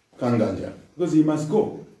Kanganja, because he must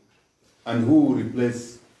go, and who will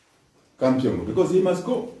replace Kampiongo, because he must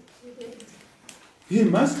go. He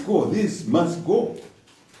must go, this must go.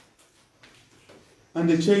 And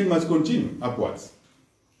the chain must continue upwards.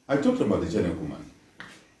 I talked about the chain of command.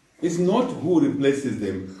 It's not who replaces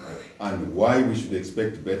them and why we should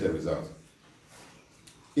expect better results.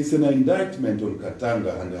 It's an indictment on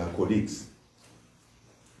Katanga and her colleagues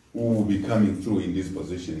who will be coming through in these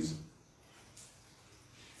positions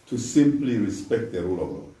to simply respect the rule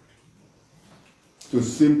of law, to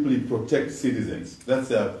simply protect citizens. That's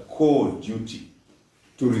their core duty,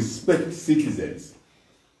 to respect citizens,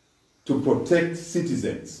 to protect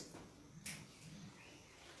citizens.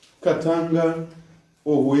 Katanga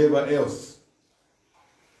or whoever else,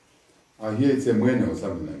 I hear it's a Mwene or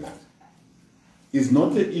something like that, is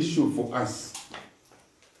not the issue for us.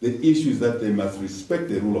 The issue is that they must respect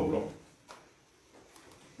the rule of law.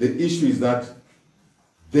 The issue is that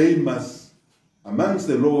they must, amongst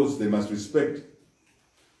the laws they must respect,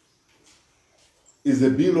 is the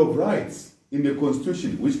Bill of Rights in the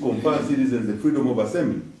Constitution, which confers citizens the freedom of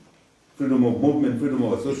assembly, freedom of movement, freedom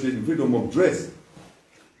of association, freedom of dress.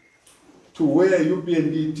 To wear a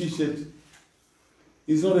UPND t-shirt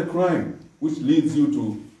is not a crime which leads you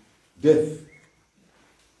to death.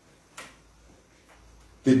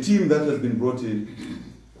 The team that has been brought in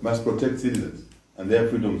must protect citizens and their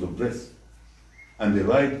freedoms of dress and the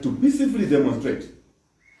right to peacefully demonstrate.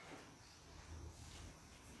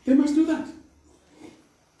 They must do that.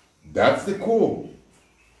 That's the core.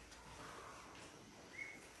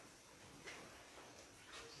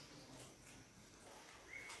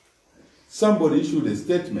 Somebody issued a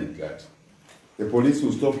statement that the police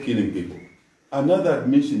will stop killing people. Another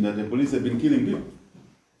admission that the police have been killing people.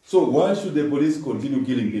 So why should the police continue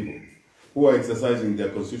killing people who are exercising their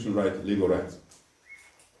constitutional right, legal rights?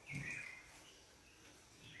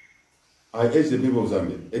 I urge the people of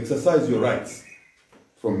Zambia, exercise your rights.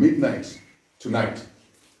 from midnight tonight,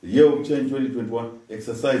 the year of change 2021,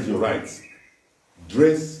 exercise your rights.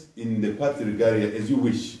 Dress in the party regalia as you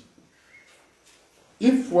wish.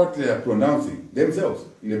 If what they are pronouncing themselves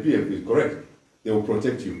in the PF is correct, they will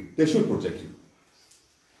protect you. They should protect you.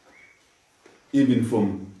 Even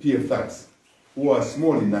from PF thugs, who are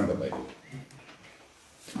small in number by the way.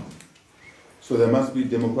 So there must be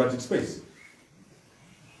democratic space.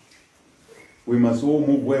 We must all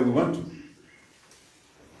move where we want to,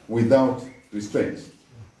 without restraint.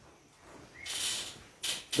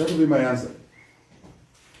 That will be my answer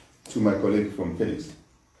to my colleague from Felix.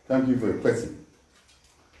 Thank you for your question.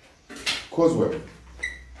 Causeway.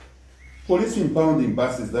 Police impounding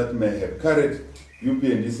buses that may have carried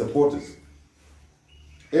UPND supporters.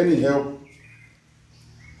 Any help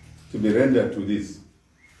to be rendered to this?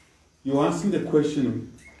 You're asking the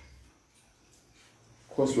question,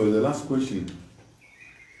 Causeway, the last question.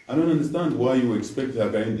 I don't understand why you expect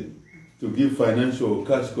Hakainde to give financial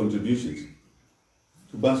cash contributions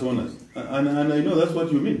to bus owners. And I know that's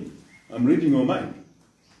what you mean. I'm reading your mind.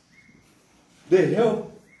 The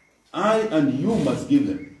help I and you must give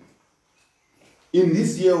them in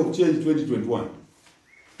this year of change 2021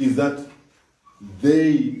 is that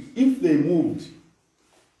if they moved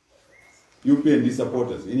UPND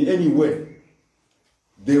supporters in any way,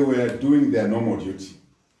 they were doing their normal duty.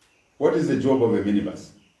 What is the job of a minibus,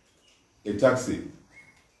 a taxi?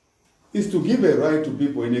 Is to give a ride to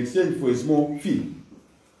people in exchange for a small fee.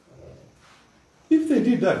 If they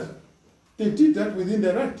did that within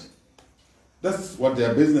their right. That's what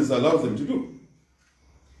their business allows them to do.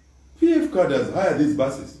 PF cadres hire these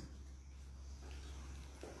buses.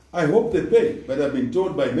 I hope they pay, but I've been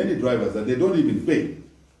told by many drivers that they don't even pay.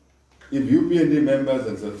 If UPND members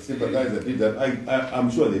and sympathizers did that,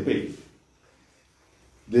 I'm sure they pay.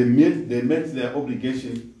 They met their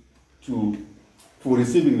obligation for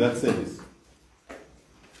receiving that service.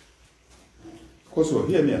 Kosovo,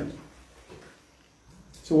 hear me out.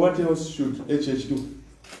 So what else should HH do?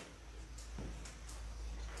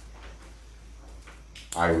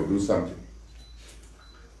 I will do something.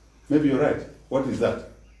 Maybe you're right. What is that?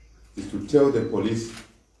 Is to tell the police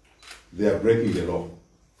they are breaking the law.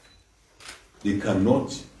 They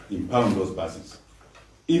cannot impound those buses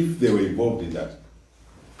if they were involved in that.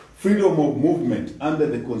 Freedom of movement under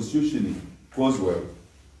the Constitution goes well.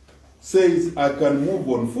 Says I can move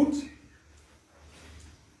on foot,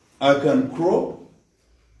 I can crawl,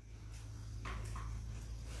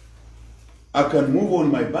 I can move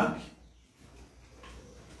on my back,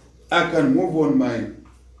 I can move on my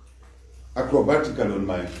acrobatical on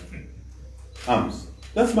my arms.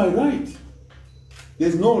 That's my right.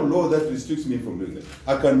 There's no law that restricts me from doing that.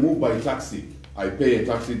 I can move by taxi. I pay a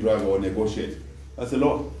taxi driver or negotiate. That's the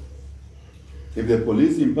law. If the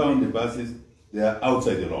police impound the buses, they are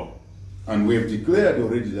outside the law. And we have declared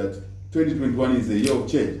already that 2021 is the year of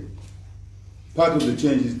change. Part of the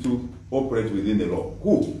change is to operate within the law.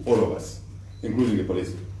 Who? All of us, including the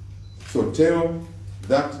police. So tell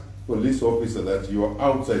that police officer that you are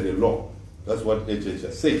outside the law. That's what HH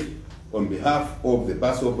has said. On behalf of the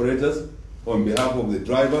bus operators, on behalf of the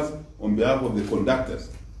drivers, on behalf of the conductors,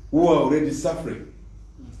 who are already suffering.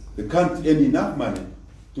 They can't earn enough money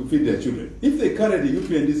to feed their children. If they carry the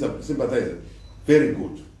UPND sympathizer, very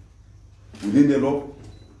good, within the law.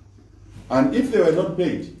 And if they were not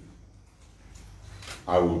paid,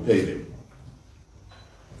 I will pay them.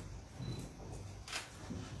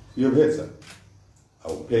 You have heard, sir. I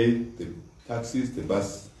will pay the taxis, the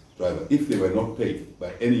bus driver, if they were not paid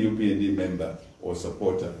by any UPND member or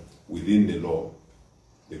supporter within the law.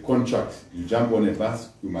 The contract, you jump on a bus,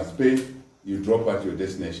 you must pay, you drop at your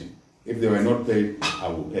destination. If they were not paid, I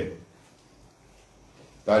will pay.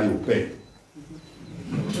 Daddy will pay.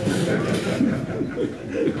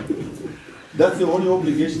 That's the only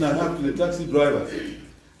obligation I have to the taxi drivers.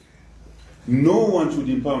 No one should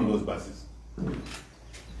impound those buses.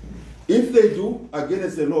 If they do,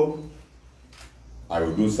 against the law, I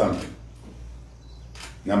will do something.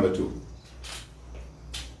 Number two,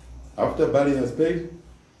 after Bali has paid,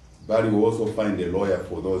 Bali will also find a lawyer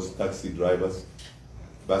for those taxi drivers,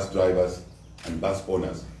 bus drivers, and bus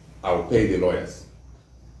owners. I will pay the lawyers.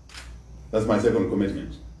 That's my second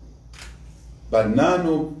commitment. But none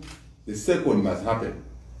of the second must happen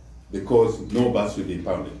because no bus should be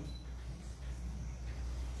impounded.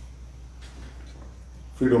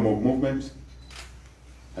 Freedom of movement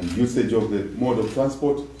and usage of the mode of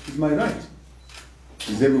transport is my right.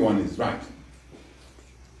 Is everyone's right.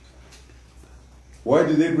 Why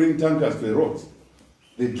did they bring tankers to the roads?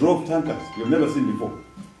 They drove tankers you've never seen before.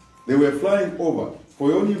 They were flying over. For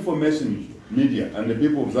your own information, media and the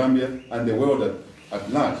people of Zambia and the world, that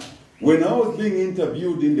at large. When I was being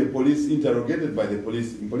interviewed in the police, interrogated by the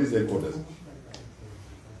police, in police headquarters,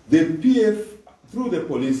 the PF, through the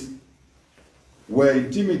police, were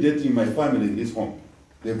intimidating my family in this home.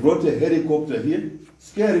 They brought a helicopter here,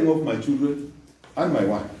 scaring off my children and my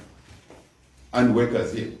wife, and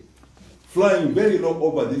workers here, flying very low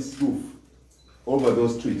over this roof, over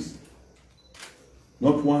those trees.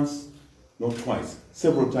 Not once, not twice,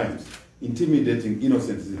 several times, intimidating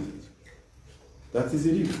innocent citizens. That is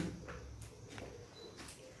illegal.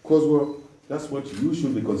 Because, well, that's what you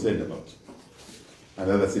should be concerned about,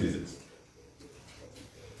 and other citizens.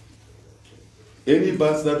 Any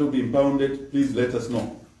bus that will be impounded, please let us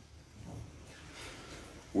know.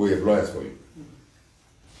 We have lawyers for you.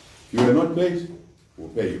 If you are not paid, we'll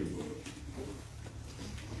pay you.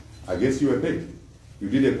 I guess you were paid. You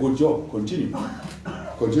did a good job. Continue.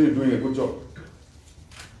 Continue doing a good job.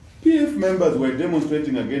 PF members were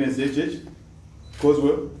demonstrating against HH. Because,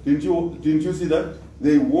 well, didn't you see that?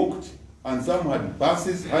 They walked, and some had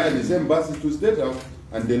buses, hired the same buses to State House,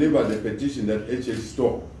 and delivered the petition that HH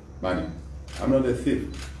stole money. I'm not a thief.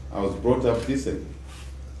 I was brought up decent,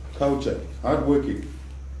 cultured, hardworking.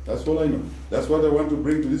 That's all I know. That's what I want to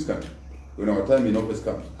bring to this country when our time in office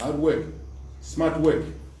comes. Hard work, smart work,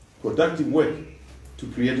 productive work to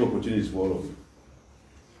create opportunities for all of you.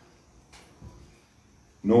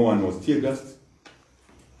 No one was tear gassed.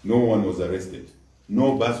 No one was arrested.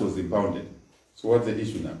 No bus was impounded. So what's the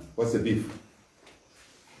issue now? What's the beef?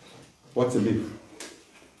 What's the beef?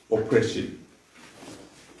 Oppression.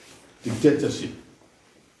 Dictatorship.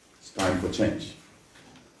 It's time for change.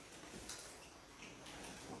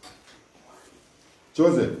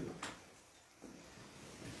 Joseph,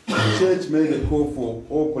 the church made a call for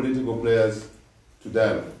all political players to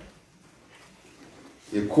dialogue.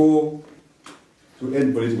 A call to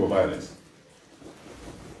end political violence.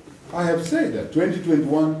 I have said that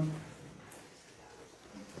 2021,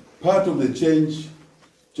 part of the change,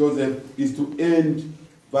 Joseph, is to end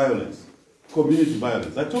violence, community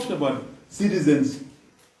violence. I talked about citizens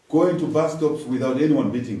going to bus stops without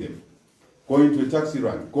anyone beating them, going to a taxi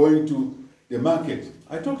rank, going to the market.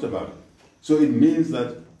 I talked about it. So it means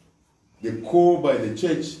that the call by the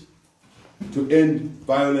church to end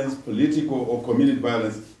violence, political or community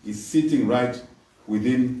violence, is sitting right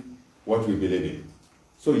within what we believe in.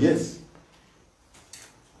 So yes,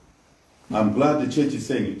 I'm glad the church is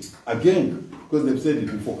saying it. Again, because they've said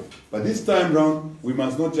it before. But this time round, we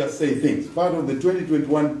must not just say things. Part of the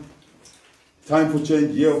 2021 time for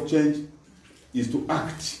change, year of change, is to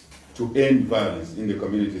act to end violence in the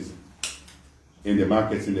communities, in the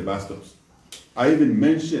markets, in the bus stops. I even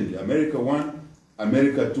mentioned America 1,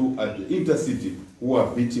 America 2 at the intercity, who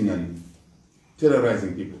are beating and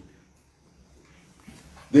terrorizing people.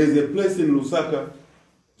 There's a place in Lusaka,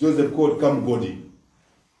 Joseph called Kamgodi,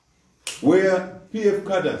 where PF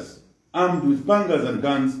cadres, armed with pangas and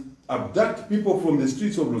guns, abduct people from the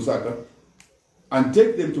streets of Lusaka and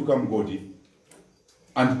take them to Kamgodi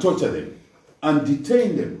and torture them and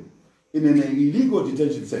detain them in an illegal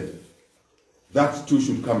detention center. That too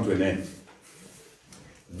should come to an end.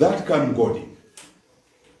 That Kamgodi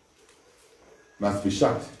must be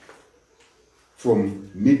shut from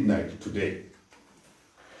midnight today.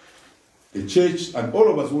 The church and all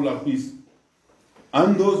of us who love peace,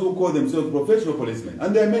 and those who call themselves professional policemen,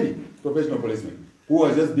 and there are many professional policemen who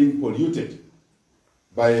are just being polluted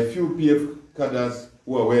by a few PF cadres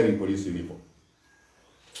who are wearing police uniform.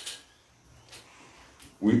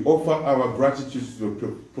 We offer our gratitude to the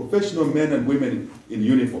professional men and women in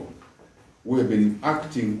uniform who have been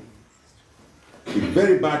acting with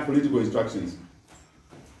very bad political instructions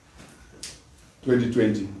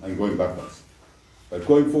 2020 and going backwards. But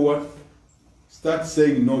going forward, start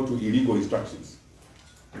saying no to illegal instructions,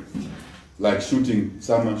 like shooting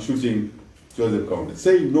someone, shooting Joseph Hakainde.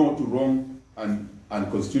 Say no to wrong and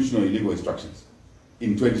unconstitutional illegal instructions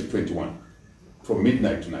in 2021, from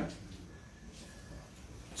midnight tonight.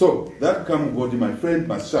 So that Kamgodi, my friend,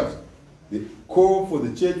 must shut. The call for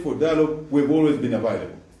the church for dialogue, we've always been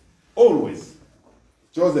available. Always.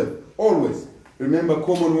 Joseph, always. Remember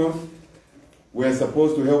Commonwealth were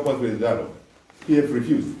supposed to help us with the dialogue. PF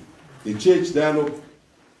refused. The church dialogue,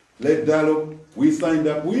 led dialogue, we signed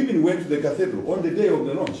up. We even went to the cathedral on the day of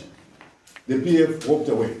the launch. The PF walked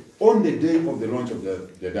away on the day of the launch of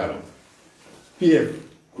the dialogue. PF,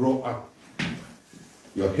 grow up.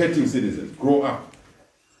 You're hurting citizens, grow up.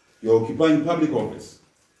 You're occupying public office,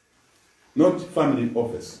 not family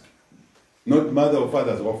office, not mother or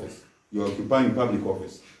father's office. You're occupying public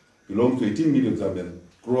office. Belong to 18 million Zambians.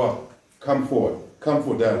 Grow up, come forward, come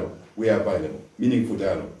for dialogue. We are available, meaningful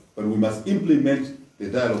dialogue. But we must implement the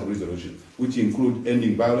dialogue resolution, which include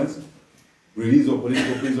ending violence, release of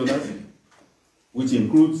political prisoners, which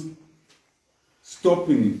includes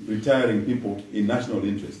stopping retiring people in national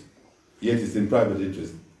interest, yet it's in private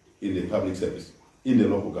interest in the public service, in the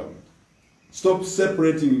local government. Stop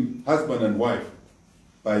separating husband and wife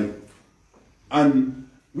by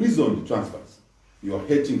unreasoned transfers. You are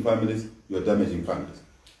hurting families, you are damaging families.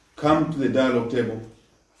 Come to the dialogue table,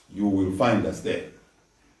 you will find us there.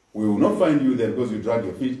 We will not find you there because you drag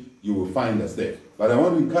your feet, you will find us there. But I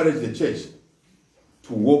want to encourage the church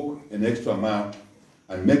to walk an extra mile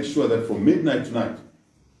and make sure that from midnight tonight,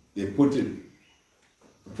 they put in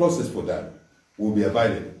a process for that. Will be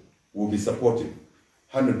available, will be supportive,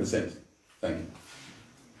 100%. Thank you.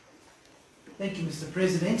 Thank you, Mr.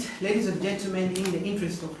 President. Ladies and gentlemen, in the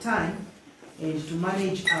interest of time and to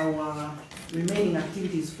manage our remaining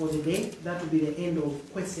activities for the day, that will be the end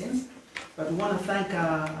of questions. But we want to thank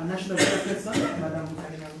our National Chairperson, Madam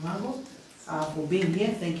Hichilema, for being here.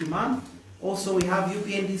 Thank you, ma'am. Also, we have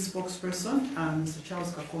UPND spokesperson, Mr.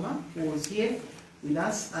 Charles Kakoma, who was here with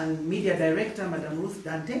us, and Media Director, Madam Ruth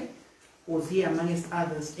Dante, who was here amongst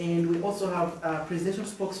others. And we also have presidential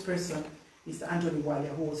spokesperson, Mr. Anthony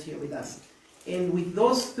Walia, who was here with us. And with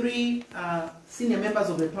those three senior members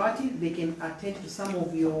of the party, they can attend to some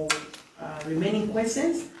of your remaining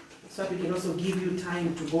questions, so that we can also give you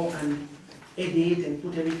time to go and edit and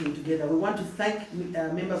put everything together. We want to thank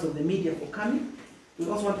members of the media for coming. We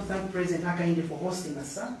also want to thank President Hakainde for hosting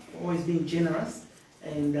us, sir, for always being generous.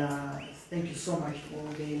 And thank you so much for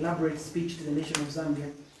the elaborate speech to the nation of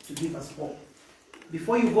Zambia to give us hope.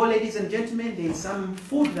 Before you go, ladies and gentlemen, there is some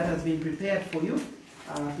food that has been prepared for you.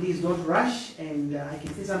 Please don't rush, and I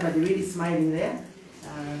can see somebody really smiling there.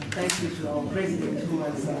 Thank you to our president who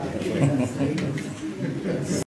has given us.